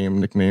just a name,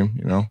 nickname,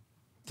 you know?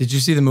 Did you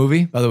see the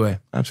movie, by the way?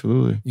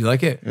 Absolutely. You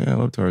like it? Yeah, I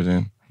love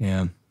Tarzan.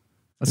 Yeah.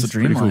 That's He's a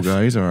dream pretty life. cool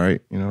guy. He's all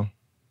right, you know?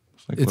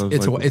 Like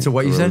It's a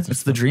what you said?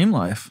 It's the dream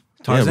life.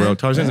 Tarzan? Yeah, bro.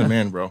 Tarzan's a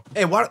man, bro.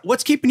 Hey,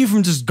 what's keeping you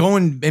from just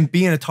going and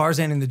being a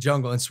Tarzan in the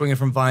jungle and swinging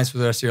from vines for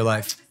the rest of your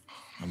life?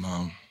 My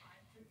mom.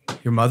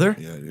 Your mother?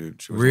 Yeah,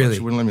 dude. Really?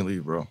 She wouldn't let me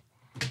leave, bro.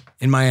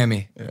 In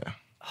Miami. Yeah.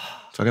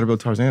 So I got to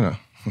build Tarzana.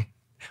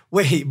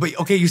 Wait, but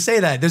okay, you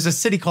say that. There's a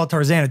city called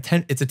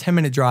Tarzana. It's a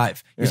 10-minute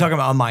drive. You're talking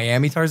about a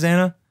Miami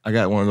Tarzana? I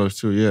got one of those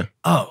too, yeah.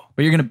 Oh.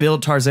 But you're gonna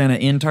build Tarzana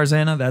in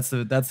Tarzana. That's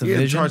the Yeah,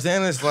 vision.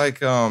 Tarzana is like,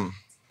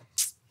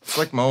 it's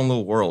like my own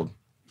little world.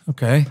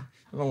 Okay.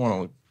 I don't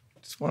want to,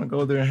 just want to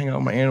go there and hang out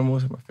with my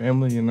animals and my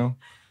family, you know?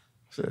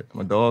 That's it.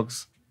 My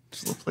dogs.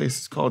 Just a little place.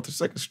 It's called,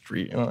 it's like a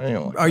street, you know? I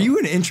ain't like, Are you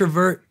an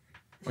introvert?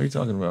 what are you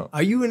talking about?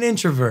 Are you an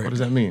introvert? What does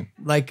that mean?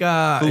 Like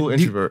Cool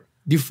introvert.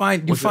 Do you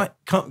find What's that?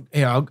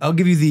 here, I'll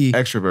give you the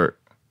Extrovert.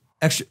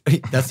 extra.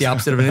 That's the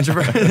opposite of an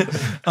introvert.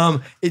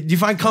 Do you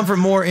find comfort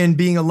more in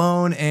being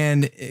alone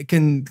and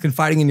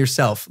confiding in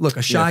yourself? Look,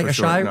 a shy, Yeah, for a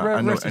sure. shy. No,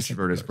 I know versus-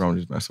 extrovert is, bro. I'm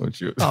just messing with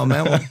you. Oh,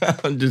 man, well-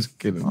 I'm just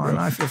kidding, Oh, bro. no,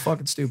 I feel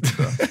fucking stupid,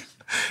 bro.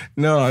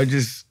 No,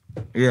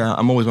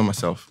 I'm always by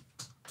myself.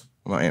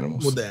 With my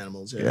animals. With the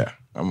animals, yeah. Yeah,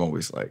 I'm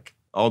always like,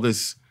 all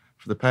this,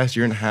 for the past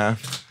year and a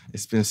half,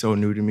 it's been so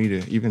new to me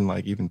to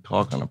even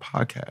talk on a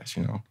podcast,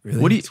 you know? Really?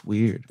 What do you It's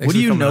weird. Thanks What do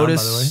for you coming on, by the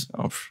notice?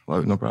 way.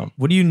 Oh, no problem.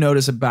 What do you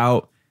notice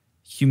about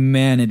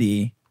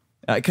humanity?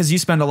 Because you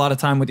spend a lot of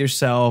time with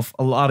yourself.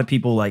 A lot of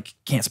people like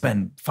can't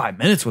spend 5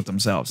 minutes with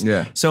themselves.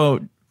 Yeah.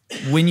 So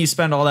when you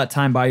spend all that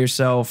time by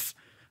yourself,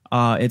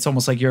 it's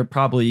almost like you're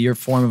probably your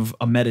form of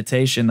a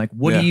meditation. Like,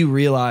 what Yeah. do you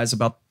realize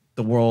about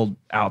the world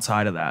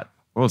outside of that?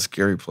 World's a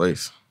scary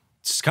place.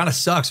 It kind of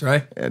sucks,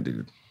 right? Yeah,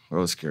 dude.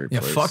 World's a scary Yeah,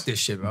 place. fuck this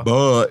shit, bro.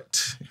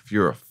 But if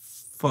you're a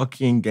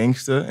fucking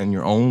gangster in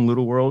your own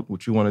little world,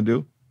 what you want to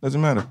do,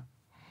 doesn't matter.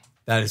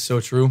 That is so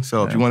true.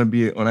 So if you want to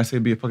be, when I say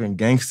be a fucking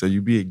gangster,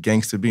 you be a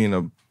gangster being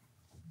a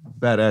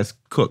badass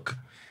cook.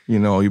 You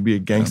know, you be a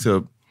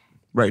gangster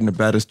writing the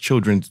baddest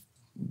children's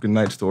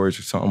goodnight stories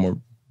or something, or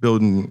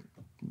building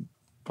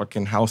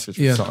fucking houses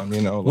or something,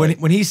 you know. Like,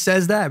 When he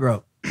says that,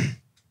 bro,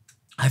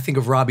 I think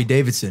of Robbie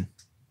Davidson,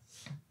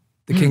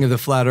 the king of the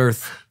flat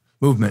Earth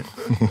movement.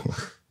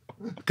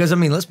 Because I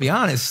mean, let's be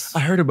honest.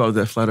 I heard about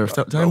that flat Earth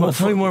stuff.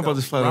 Tell me more about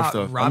this flat Earth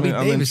stuff. Robbie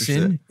I'm Davidson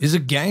interested. is a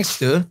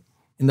gangster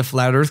in the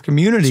flat Earth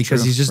community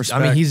because he's just. I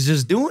mean, Respect. he's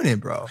just doing it,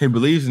 bro. He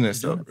believes in it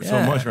so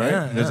Yeah, much, right?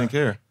 yeah, He doesn't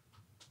care.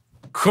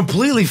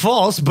 Completely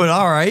false, but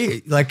all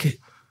right. Like,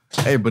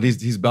 Hey, but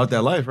he's about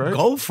that life, right?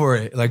 go for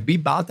it. Like, be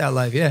about that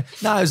life. Yeah.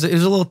 No, it was a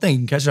little thing. You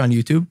can catch it on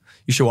YouTube.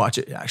 You should watch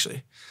it.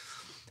 Actually,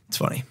 it's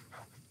funny.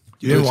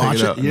 You didn't Check watch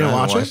it? out. You didn't No, I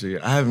haven't watch watched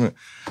yet. I haven't.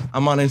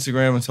 I'm on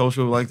Instagram and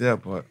social like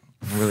that, but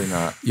I'm really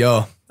not.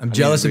 Yo, I'm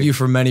jealous to of be- you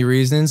for many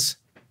reasons.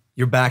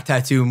 Your back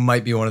tattoo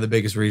might be one of the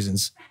biggest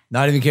reasons.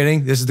 Not even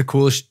kidding. This is the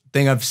coolest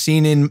thing I've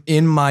seen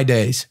in my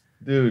days.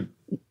 Dude,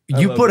 I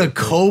You love put a that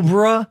thing.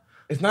 cobra.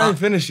 It's not even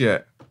finished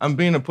yet. I'm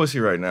being a pussy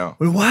right now.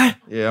 Wait, what?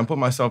 Yeah, I'm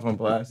putting myself on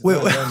blast. It's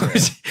Wait, not done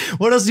yet.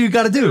 what else do you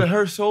got to Dude, it do?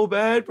 hurts so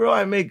bad, bro.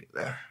 I make.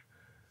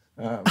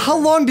 How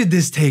long did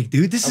this take,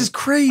 dude? This is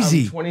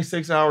crazy. I'm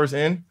 26 hours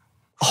in.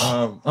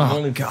 I'm Oh,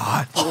 only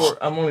God.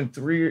 I'm only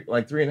three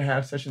and a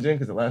half sessions in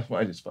because the last one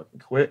I just fucking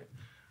quit.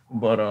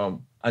 But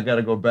I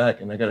gotta go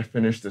back and I gotta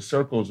finish the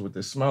circles with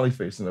the smiley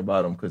face in the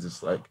bottom because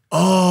it's like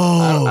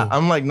Oh,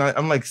 I'm like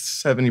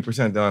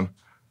 70% done.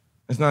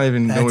 It's not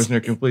even That's- nowhere near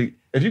complete.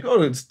 If you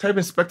go to type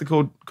in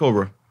Spectacle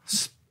Cobra,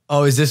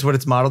 oh, is this what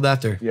it's modeled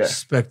after? Yeah.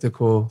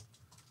 Spectacle.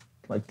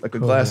 like the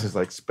glasses,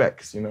 like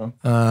specs, you know.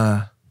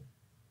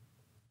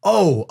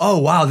 Oh,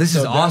 wow. This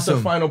is So that's the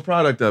awesome. final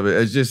product of it.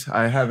 It's just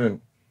I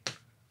haven't.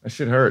 That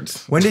shit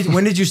hurts. When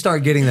did you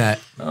start getting that?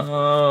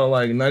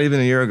 Like not even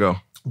a year ago.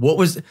 What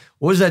was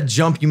that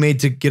jump you made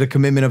to get a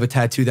commitment of a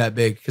tattoo that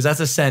big? Because that's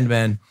a send,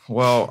 man.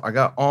 Well, I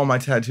got all my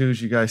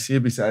tattoos you guys see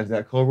besides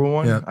that Cobra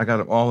one. Yeah. I got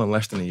them all in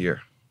less than a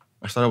year.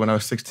 I started when I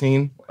was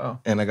 16, Wow.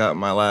 and I got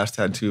my last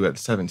tattoo at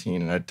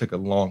 17, and I took a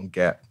long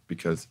gap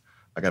because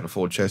I got a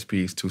full chest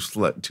piece,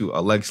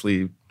 a leg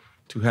sleeve,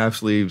 2 half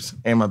sleeves,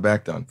 and my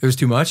back done. It was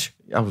too much.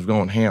 I was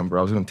going ham, bro.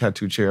 I was in a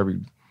tattoo chair every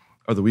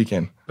other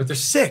weekend. But they're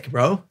sick,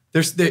 bro.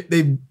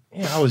 They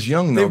Yeah, I was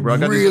young though, They bro. I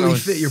got these when I really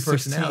was fit your 16,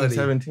 personality.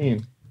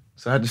 17.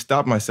 So I had to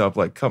stop myself,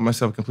 like cut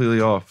myself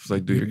completely off. It's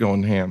like, dude, you're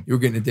going ham. you were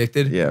getting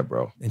addicted. Yeah,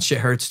 bro. And shit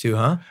hurts too,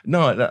 huh?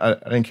 No, I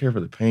didn't care for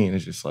the pain.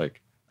 It's just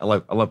like I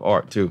love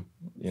art too.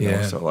 You know,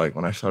 Yeah. so like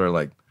when I started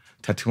like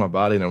tattoo my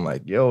body, and I'm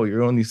like, yo,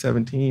 you're only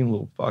 17,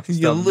 little fuck. You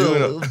Stop doing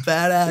little it.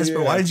 badass,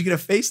 bro. Yeah. Why did you get a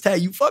face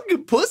tat? You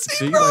fucking pussy,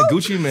 See, bro. like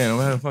Gucci Man,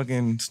 I had a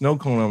fucking snow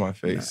cone on my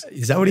face.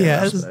 Is that what he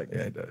has?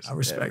 Yeah, he does. I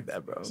respect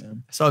that, bro.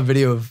 I saw a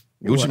video of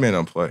Gucci Man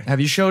don't play. Have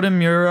you showed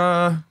him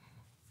your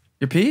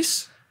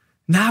piece?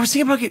 Nah, I was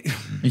thinking about it.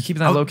 You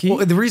keeping that low key?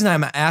 Well, the reason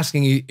I'm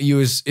asking you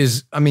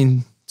is I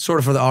mean, sort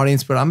of for the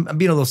audience, but I'm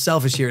being a little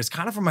selfish here. It's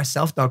kind of for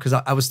myself, though, because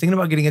I was thinking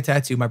about getting a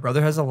tattoo. My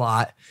brother has a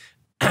lot,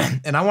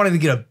 and I wanted to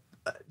get a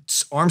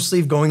arm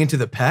sleeve going into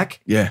the pec.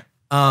 Yeah.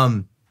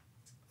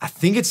 I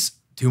think it's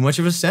too much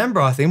of a sin,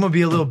 bro. I think I'm gonna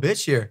be a little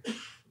bitch here.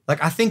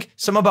 Like, I think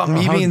some about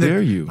me how being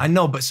dare you? I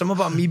know, but some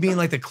about me being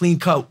like the clean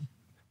cut,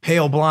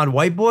 pale blonde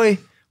white boy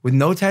with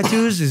no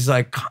tattoos is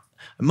like,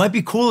 it might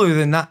be cooler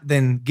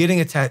than getting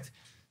a tattoo.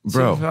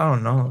 Bro. I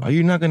don't know. Are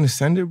you not going to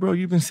send it, bro?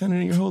 You've been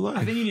sending it your whole life.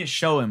 I think you need to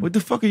show him. What the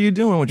fuck are you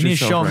doing with You need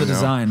to yourself show him right the now?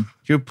 design.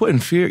 You're putting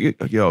fear.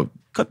 Yo,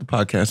 cut the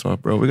podcast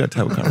off, bro. We got to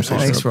have a conversation.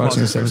 Thanks for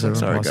watching this episode.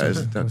 Sorry,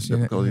 guys.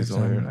 Difficulties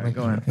on here.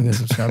 Go ahead. Hit the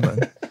subscribe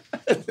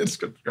button.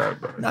 Subscribe,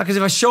 bro. Nah, because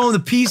if I show him the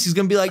piece, he's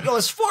gonna be like, "Yo,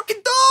 it's fucking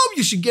dope.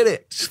 You should get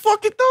it." It's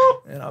fucking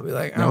dope. And I'll be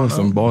like, "I That don't was know."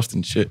 some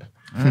Boston shit.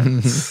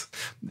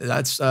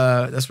 That's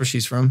where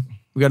she's from.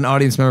 We got an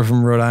audience member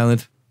from Rhode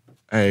Island.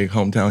 Hey,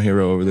 hometown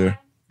hero over there.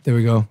 There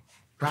we go.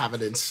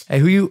 Providence. Hey,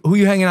 who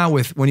you hanging out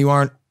with when you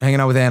aren't hanging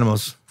out with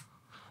animals?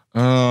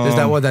 Is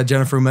that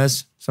Jennifer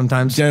Umez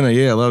sometimes? Jenna,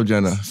 yeah, I love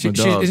Jenna. It's my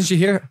dog. Isn't she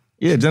here?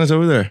 Yeah, Jenna's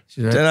over there.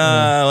 She's right-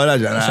 Jenna, what up,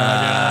 Jenna?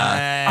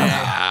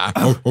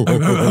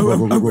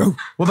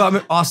 What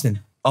about Austin?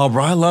 Oh,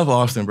 bro, I love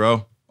Austin,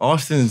 bro.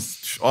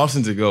 Austin's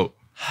a goat.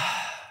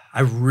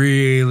 I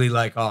really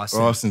like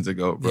Austin. Austin's a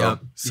goat, bro. Yep,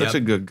 Such yep. a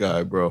good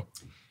guy, bro.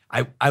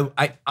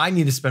 I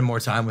need to spend more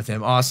time with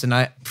him. Austin,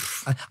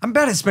 I'm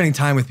bad at spending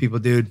time with people,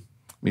 dude.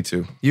 Me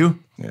too. You?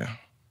 Yeah.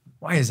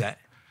 Why is that?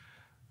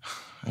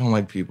 I don't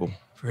like people.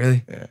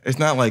 Really? Yeah. It's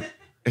not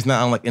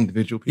unlike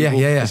individual people.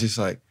 Yeah. It's just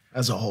like,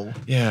 As a whole.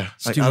 yeah.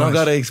 Like, too I don't much.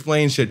 gotta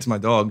explain shit to my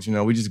dogs, you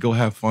know. We just go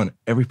have fun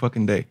every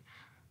fucking day.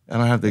 I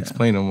don't have to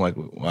explain them like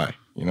why,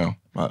 you know.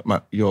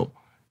 Yo,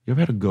 you ever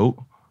had a goat?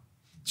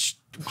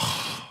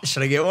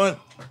 Should I get one?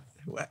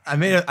 I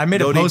made a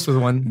Goaty- post with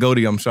one.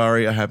 Goaty, I'm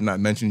sorry. I have not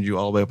mentioned you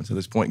all the way up until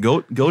this point.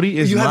 Goaty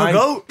is You have a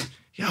goat?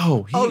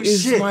 Yo, he Oh,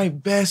 is shit. my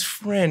best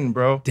friend,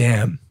 bro.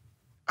 Damn.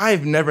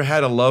 I've never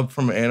had a love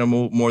from an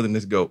animal more than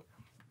this goat.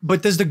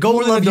 But does the goat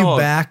More than love a you dog.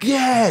 back?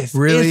 Yes.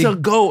 Really? It's a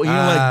goat. And you're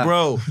Ah. like,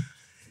 bro,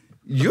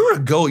 you're a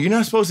goat. You're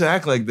not supposed to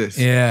act like this.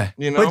 Yeah.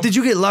 You know? But did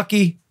you get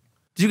lucky?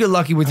 Did you get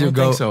lucky with I your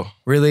don't goat? think so.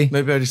 Really?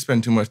 Maybe I just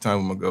spend too much time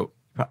with my goat.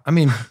 I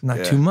mean, not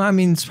Yeah. too much. I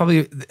mean, it's probably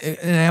an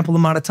ample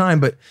amount of time,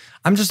 but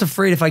I'm just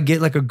afraid if I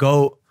get like a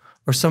goat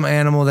or some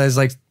animal that's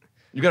like,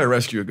 You got to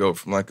rescue a goat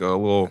from like a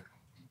little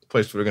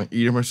place where they're going to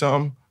eat him or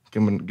something.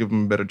 Give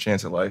him a better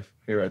chance at life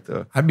here at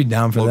the I'd be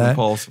down for Logan that.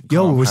 Paul's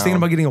Yo, I was thinking compound.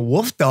 about getting a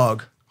wolf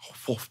dog.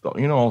 wolf dog.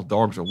 You know, all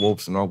dogs are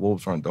wolves and all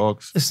wolves aren't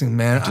dogs. Listen,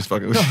 man. Just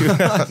fucking with you.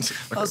 I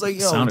was like,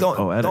 yo, Sounded don't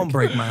poetic.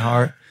 break my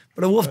heart.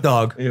 But a wolf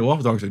dog. Yeah,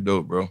 wolf dogs are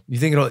dope, bro. You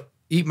think it'll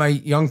eat my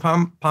young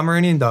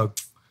Pomeranian dog?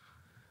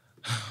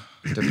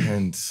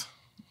 Depends.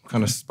 What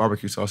kind of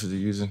barbecue sauce is you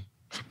using?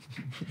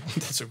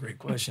 That's a great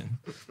question.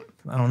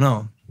 I don't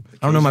know.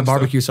 I don't know my Cajun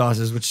barbecue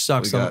sauces, which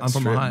sucks. We got I'm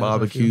from strip Ohio.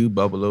 barbecue,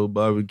 buffalo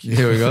barbecue.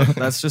 Here we go.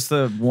 That's just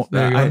There you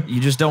go. you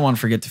just don't want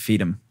to forget to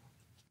feed him.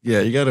 Yeah,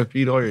 you gotta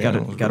feed all your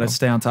animals. Gotta bro.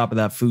 stay on top of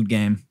that food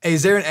game. Hey,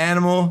 is there an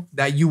animal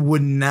that you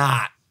would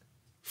not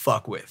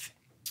fuck with?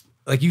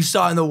 Like you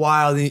saw in the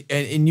wild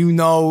and you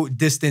know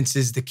distance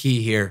is the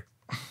key here.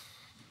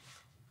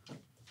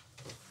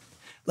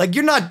 Like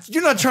you're not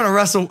trying to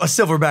wrestle a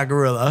silverback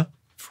gorilla.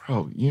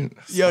 Bro,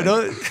 Yo,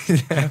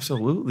 don't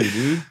absolutely,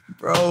 dude.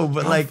 bro,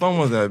 but How like fun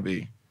would that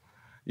be?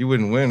 You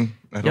wouldn't win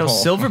at Yo, all.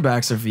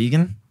 silverbacks are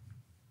vegan.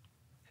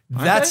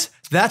 that's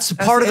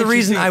part of the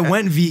reason I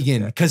went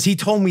vegan, because he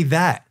told me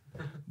that.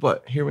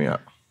 But hear me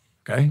out,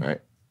 Okay.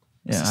 right?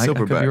 Yeah, It's a I could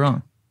be silverback.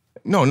 wrong.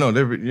 No,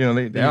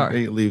 they are.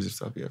 eat leaves and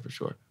stuff, yeah, for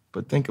sure.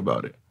 But think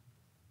about it.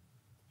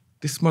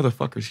 This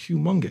motherfucker's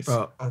humongous.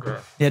 Okay.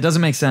 Yeah, it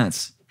doesn't make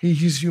sense.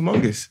 He's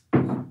humongous.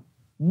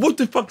 What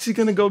the fuck's he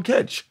gonna go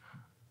catch?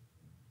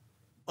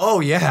 Oh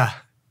yeah.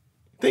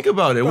 Think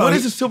about it. Bro, What he-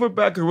 is a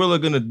silverback gorilla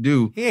gonna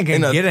do? He ain't gonna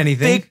in a get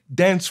anything. Thick,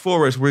 dense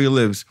forest where he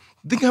lives.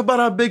 Think about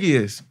how big he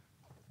is.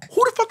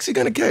 Who the fuck's he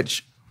gonna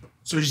catch?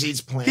 So he just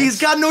eats plants. He's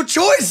got no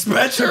choice,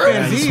 Spencer.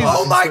 Chimpanzees.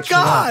 Oh my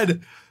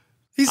God.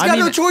 He's got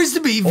no choice to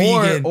be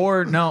vegan.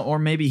 Or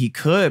maybe he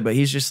could, but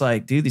he's just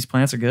like, dude, these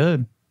plants are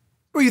good.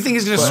 Or you think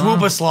he's gonna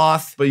swoop a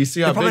sloth? But you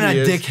see how They're probably big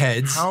not he is.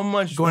 dickheads. How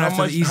much going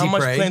after the easy how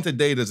much prey? plant a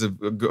day does a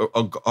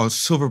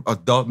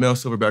adult male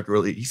silverback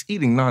gorilla eat? He's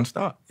eating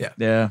nonstop.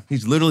 Yeah,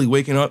 He's literally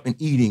waking up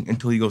and eating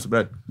until he goes to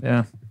bed.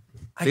 yeah.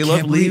 They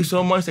love leaves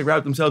so much they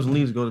wrap themselves in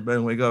leaves, go to bed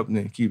and wake up and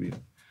then keep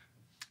eating.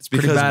 It's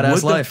pretty because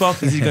badass what life. the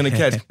fuck is he gonna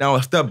catch? Now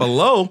a step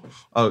below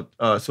a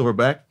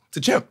silverback, it's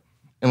a chimp.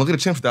 And look at a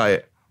chimp's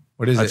diet.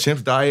 What is A it?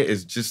 chimp's diet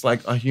is just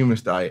like a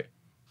human's diet.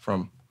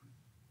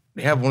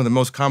 They have one of the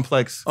most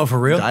complex Oh, for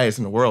real? diets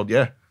in the world.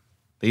 Yeah,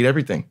 they eat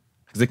everything.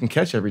 because they can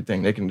catch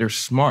everything. They're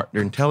smart,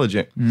 they're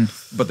intelligent,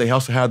 but they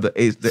also have the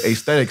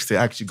aesthetics to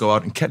actually go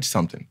out and catch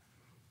something,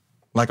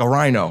 like a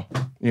rhino.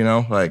 You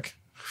know, like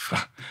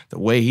the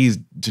way he's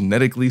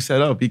genetically set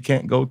up, he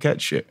can't go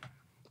catch shit,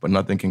 but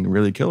nothing can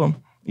really kill him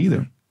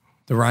either.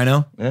 The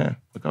rhino? Yeah,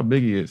 look how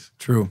big he is.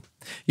 True.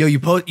 Yo,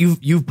 you've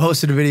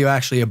posted a video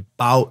actually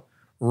about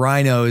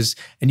rhinos,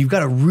 and you've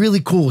got a really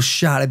cool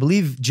shot. I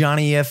believe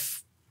Johnny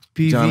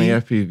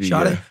FPV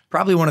shot it.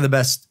 Probably one of the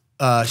best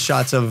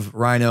shots of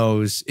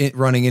rhinos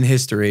running in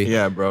history.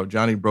 Yeah, bro.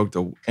 Johnny broke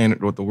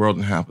the world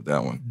in half with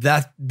that one.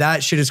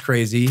 That shit is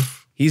crazy.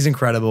 He's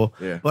incredible.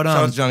 Yeah. But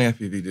shouts Johnny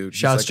FPV, dude.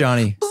 Shouts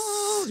Johnny.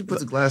 He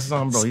puts the glasses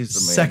on, bro. He's the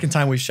man. Second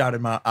time we shot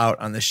him out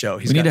on this show.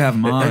 We need to have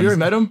him on. Have you ever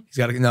met him? He's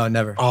got to no,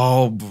 never.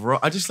 Oh, bro.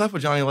 I just slept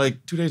with Johnny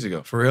like 2 days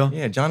ago. For real?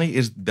 Yeah, Johnny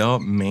is the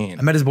man.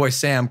 I met his boy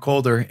Sam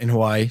Calder in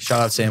Hawaii.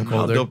 Shout out Sam How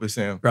Calder. dope is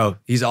Sam? Bro,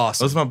 he's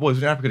awesome. Those are my boys.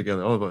 We're in Africa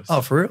together, all of us. Oh,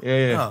 for real?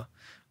 Yeah.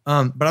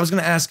 Oh. But I was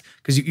gonna ask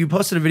because you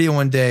posted a video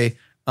one day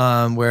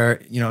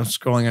where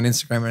scrolling on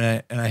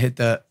Instagram and I hit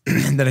the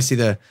and then I see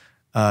the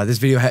this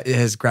video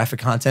has graphic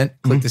content.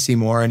 Click to see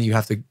more, and you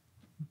have to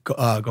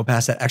go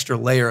past that extra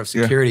layer of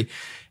security. Yeah.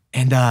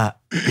 And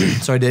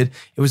so I did.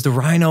 It was the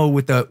rhino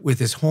with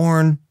his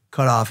horn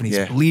cut off, and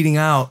he's bleeding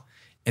out.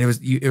 And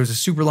it was a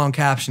super long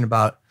caption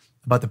about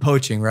the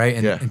poaching, right?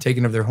 And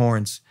taking of their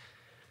horns.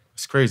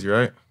 It's crazy,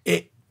 right?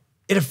 It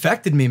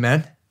affected me,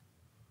 man.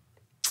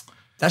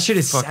 That shit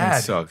is fucking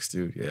sad. Sucks,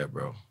 dude. Yeah,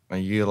 bro.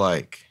 And you're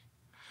like,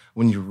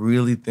 when you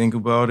really think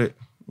about it,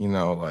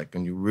 like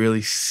when you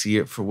really see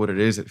it for what it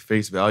is at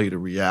face value, the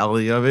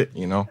reality of it,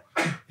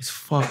 it's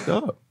fucked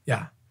up.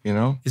 Yeah.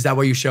 Is that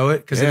why you show it?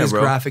 Because it is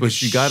graphic.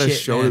 But you gotta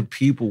show the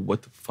people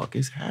what the fuck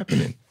is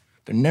happening.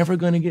 They're never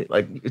gonna get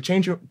it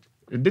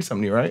did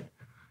something to you, right?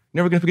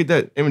 You're never gonna forget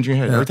that image in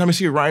your head. Yeah. Every time you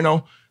see a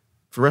rhino,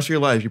 for the rest of your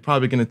life, you're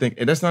probably gonna think,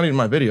 and that's not even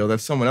my video,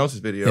 that's someone else's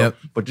video. Yep.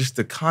 But just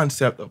the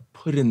concept of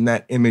putting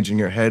that image in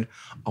your head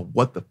of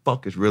what the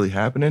fuck is really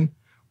happening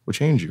will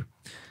change you.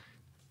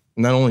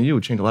 Not only you, it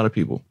will change a lot of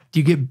people. Do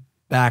you get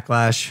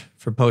backlash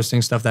for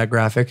posting stuff that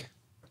graphic?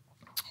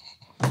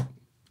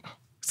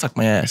 Suck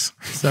my ass.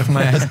 Suck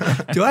my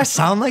ass. Do I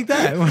sound like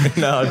that?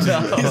 No.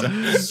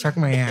 Suck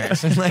my ass.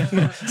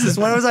 Since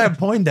when was I a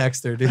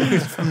Poindexter, dude?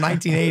 From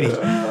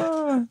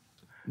 1980.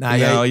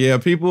 Yeah.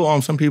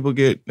 People, some people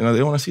get, they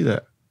don't want to see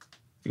that.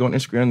 They go on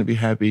Instagram to be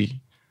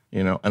happy,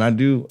 and I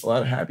do a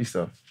lot of happy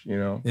stuff,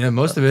 Yeah,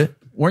 most of it.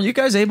 Weren't you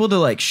guys able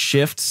to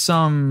shift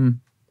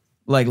some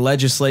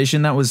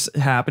legislation that was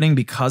happening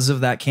because of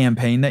that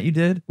campaign that you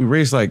did? We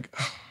raised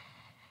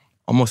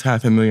almost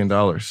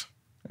 $500,000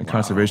 in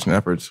conservation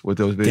efforts with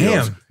those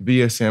videos.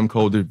 Via Sam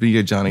Calder,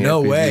 via Johnny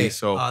No FPV. way.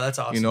 So, that's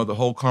awesome. The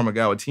whole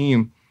Karmagawa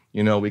team,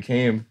 we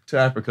came to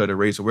Africa to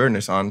raise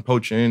awareness on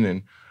poaching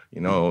and,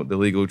 the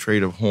legal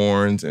trade of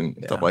horns and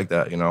stuff like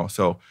that,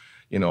 So,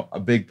 a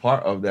big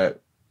part of that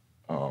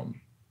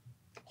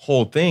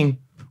whole thing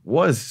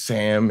was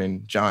Sam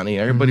and Johnny.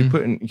 Everybody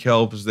putting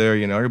Kelp was there,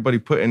 everybody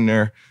putting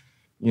their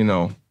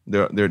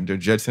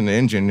jets in the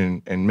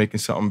engine and making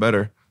something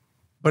better.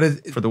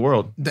 But for the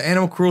world, the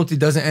animal cruelty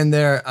doesn't end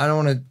there. I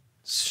don't want to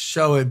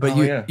show it, but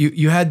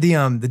you had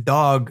the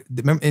dog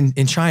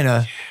in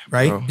China,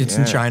 right? Bro, it's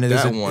in China.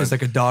 There's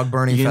like a dog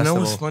burning festival. You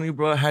know what's funny,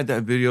 bro? I had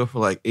that video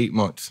for 8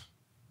 months,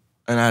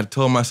 and I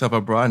told myself,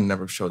 bro, I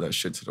never show that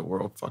shit to the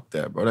world. Fuck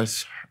that, bro.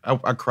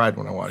 I cried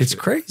when I watched it. It's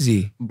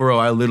crazy, bro.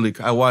 I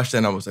watched that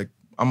and I was like,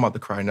 I'm about to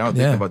cry now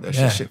thinking about that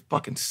shit. Shit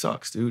fucking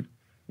sucks, dude.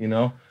 And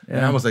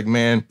I was like,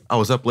 man, I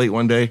was up late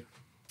one day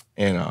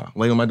and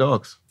laying with my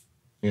dogs.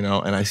 And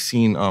I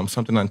seen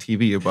something on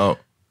TV about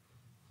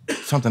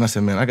something. I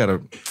said, man, I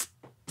gotta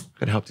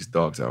help these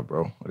dogs out,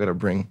 bro. I gotta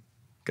bring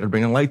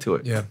a light to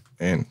it. Yeah.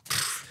 And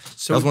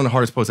that was one of the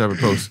hardest posts I ever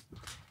post.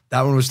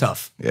 That one was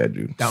tough. Yeah,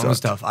 dude. That one was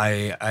tough.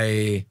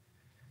 I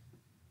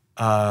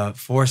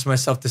forced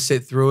myself to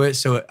sit through it,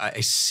 so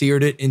I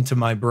seared it into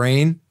my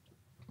brain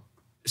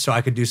so I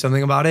could do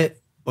something about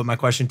it. But my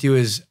question to you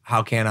is,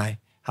 how can I?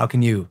 How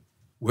can you?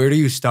 Where do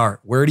you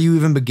start? Where do you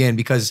even begin?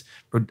 Because,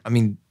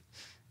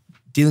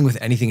 dealing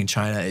with anything in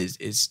China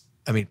is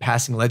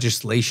passing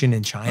legislation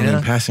in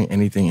China. Passing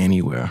anything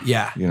anywhere.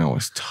 Yeah.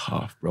 It's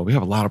tough, bro. We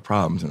have a lot of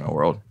problems in our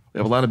world. We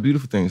have a lot of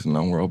beautiful things in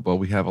our world, but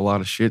we have a lot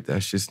of shit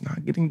that's just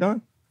not getting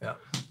done.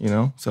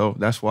 Yeah. So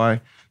that's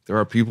why there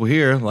are people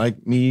here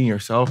like me and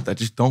yourself that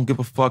just don't give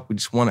a fuck. We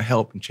just want to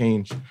help and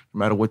change no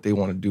matter what they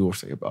want to do or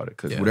say about it.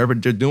 Because whatever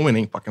they're doing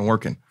ain't fucking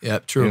working. Yeah,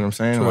 true. You know what I'm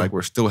saying? True.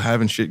 We're still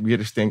having shit get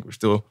extinct. We're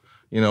still,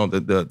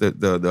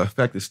 the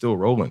effect is still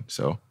rolling.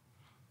 So.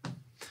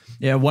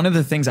 Yeah, one of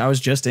the things, I was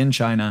just in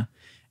China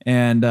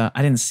and I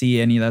didn't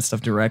see any of that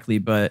stuff directly,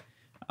 but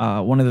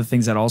one of the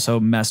things that also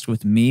messed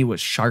with me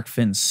was shark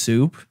fin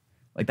soup.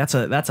 That's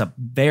a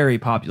very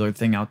popular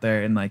thing out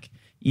there, and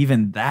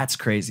even that's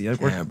crazy.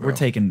 We're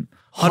taking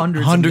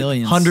hundreds of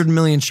millions. 100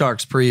 million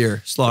sharks per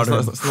year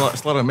slaughtered. It's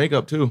a lot of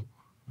makeup too.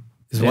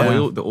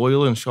 The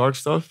oil and shark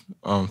stuff,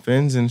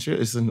 fins and shit.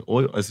 It's in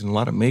oil. It's in a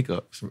lot of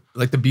makeup.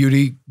 Like the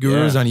beauty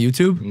gurus on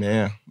YouTube.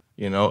 Yeah,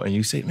 and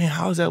you say, man,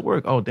 how does that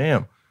work? Oh,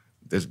 damn.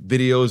 There's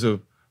videos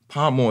of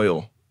palm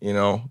oil, you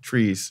know,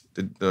 trees.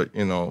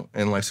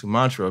 And like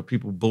Sumatra,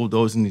 people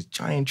bulldozing these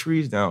giant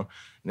trees down.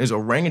 And there's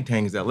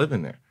orangutans that live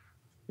in there.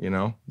 You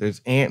know,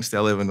 there's ants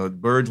that live in those,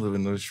 birds live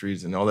in those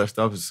trees, and all that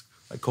stuff is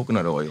like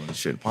coconut oil and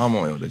shit, palm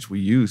oil that we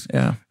use.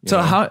 Yeah.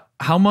 So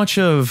how much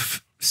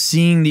of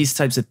seeing these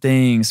types of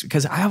things,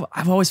 because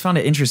I've always found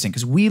it interesting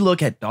because we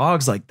look at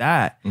dogs like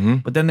that,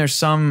 but then there's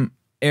some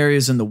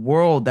areas in the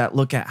world that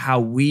look at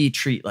how we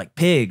treat like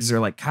pigs or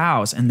like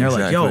cows, and they're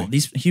like, yo,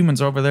 these humans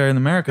over there in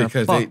America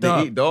because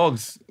they eat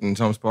dogs in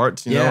some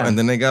parts, you know, and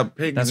then they got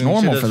pigs. That's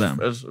normal for them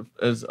as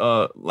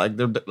like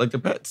their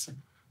pets,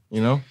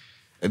 you know.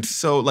 It's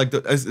so like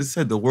as I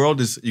said, the world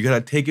is, you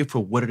gotta take it for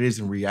what it is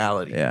in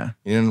reality. Yeah,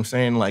 you know what I'm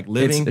saying. Like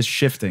living, it's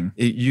shifting.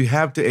 You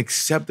have to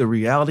accept the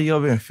reality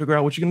of it and figure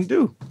out what you're gonna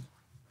do.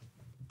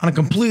 On a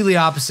completely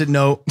opposite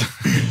note,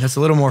 that's a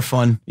little more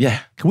fun. Yeah,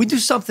 can we do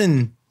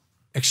something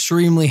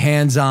extremely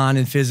hands-on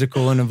and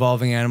physical and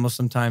involving animals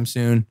sometime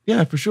soon?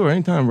 Yeah, for sure.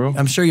 Anytime, bro.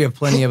 I'm sure you have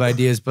plenty of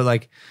ideas, but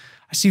like,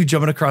 I see you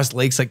jumping across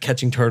lakes, like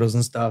catching turtles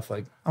and stuff.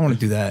 Like, I want to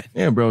do that.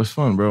 Yeah, bro, it's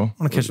fun, bro. I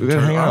want to catch some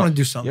turtles. I want to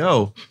do something.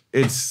 Yo,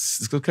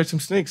 let's go catch some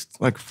snakes.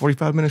 Like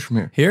 45 minutes from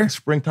here. Here?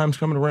 Springtime's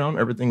coming around.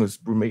 Everything was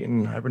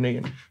ruminating and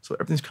hibernating, so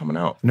everything's coming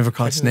out. Never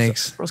caught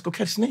snakes. Bro, let's go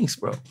catch snakes,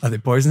 bro. Are they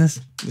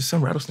poisonous? There's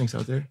some rattlesnakes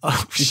out there.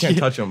 Oh, you can't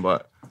touch them,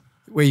 but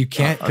wait, you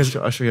can't?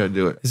 I'll show you how to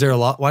do it. Is there a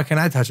lot? Why can't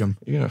I touch them?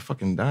 You're gonna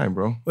fucking die,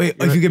 bro. Wait,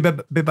 if you get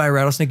bit by a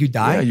rattlesnake, you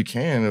die? Yeah, you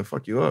can. It'll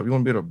fuck you up. You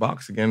won't be able to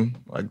box again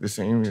like the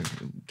same.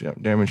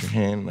 Damage your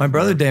hand. My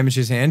brother damaged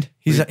his hand.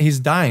 He's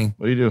dying.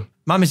 What do you do?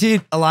 Mom, is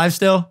he alive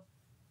still?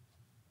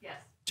 Yes.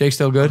 Jake's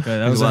still good? Okay,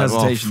 that was a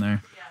hesitation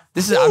there. Yeah.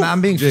 This is,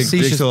 I'm being Jake's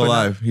facetious. still but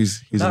alive.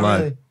 He's not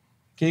alive. really.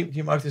 Can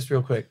you mark this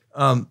real quick?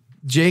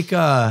 Jake,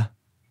 what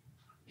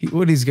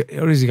he's got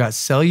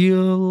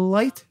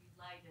cellulite?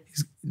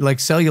 He's like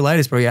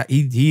cellulitis, bro. Yeah,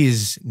 he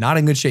is not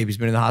in good shape. He's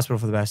been in the hospital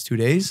for the past 2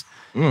 days.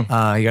 He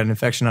got an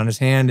infection on his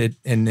hand. It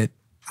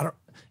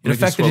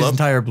affected his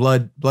entire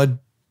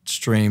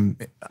bloodstream.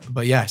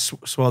 But yeah,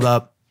 swelled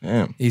up.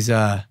 Damn.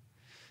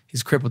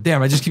 He's crippled.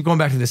 Damn, I just keep going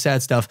back to the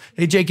sad stuff.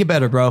 Hey, Jake, get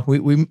better, bro.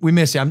 We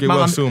miss you. Get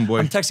well soon, boy.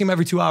 I'm texting him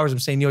every 2 hours. I'm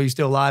saying, yo, you're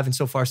still alive, and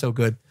so far so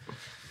good.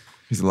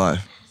 He's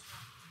alive.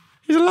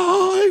 He's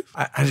alive.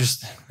 I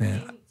just,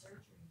 man.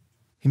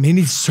 He may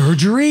need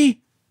surgery?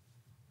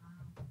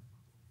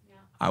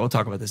 I will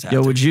talk about this after.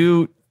 Yo, would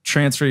you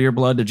transfer your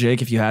blood to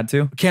Jake if you had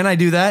to? Can I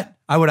do that?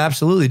 I would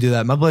absolutely do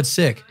that. My blood's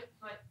sick.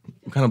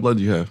 What kind of blood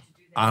do you have?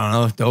 I don't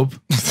know. Dope.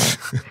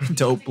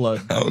 Dope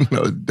blood. I don't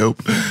know.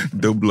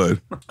 Dope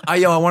blood. I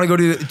want to go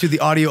to the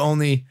audio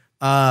only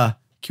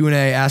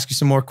Q&A, ask you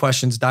some more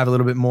questions, dive a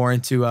little bit more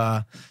into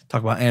talk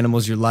about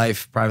animals, your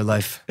life, private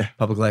life,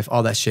 public life,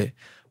 all that shit.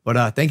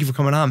 But thank you for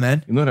coming on,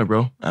 man. You know that,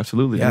 bro.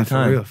 Absolutely. Yeah,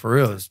 Anytime. for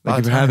real. Thank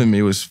you for having me.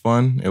 It was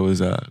fun. It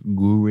was a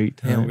great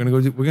time. Yeah,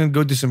 we're gonna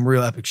go do some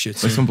real epic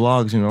shit. Like some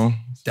vlogs, you know.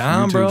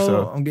 Down, YouTube bro.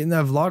 stuff. I'm getting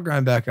that vlog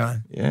grind back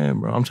on. Yeah,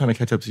 bro. I'm trying to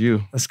catch up to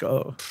you. Let's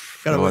go.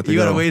 You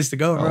got a ways to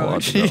go, bro. I'll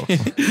have to go.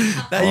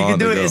 Now you can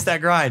do it. It's that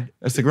grind.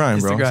 That's the grind,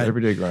 It's bro. the grind. It's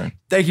everyday grind.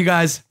 Thank you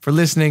guys for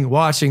listening,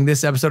 watching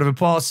this episode of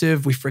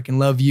Impaulsive. We freaking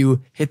love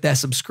you. Hit that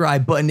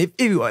subscribe button. If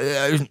you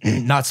are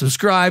not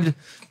subscribed,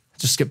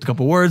 just skipped a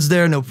couple words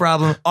there. No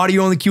problem.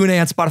 Audio only Q&A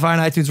on Spotify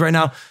and iTunes right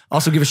now.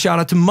 Also give a shout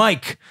out to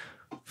Mike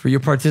for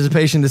your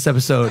participation in this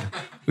episode.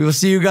 We will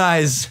see you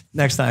guys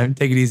next time.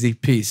 Take it easy.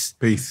 Peace.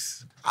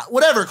 Peace.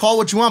 Whatever, call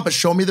what you want, but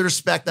show me the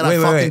respect that I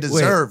fucking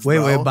deserve. Wait,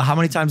 but how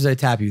many times did I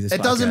tap you this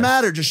It doesn't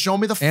matter. Just show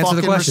me the Answer the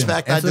fucking question.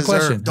 respect Answer I the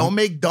question. deserve. Don't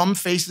make dumb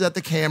faces at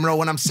the camera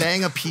when I'm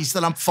saying a piece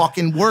that I'm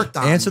fucking worked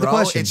on. Answer the bro.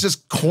 question. It's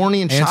just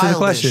corny and Answer the childish.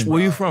 question. bro.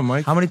 Where you from,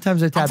 Mike? How many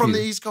times did I tap I'm from you?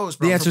 the East Coast,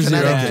 bro. The I'm answer is from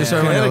zero. Connecticut. Just so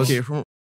everyone knows. Connecticut.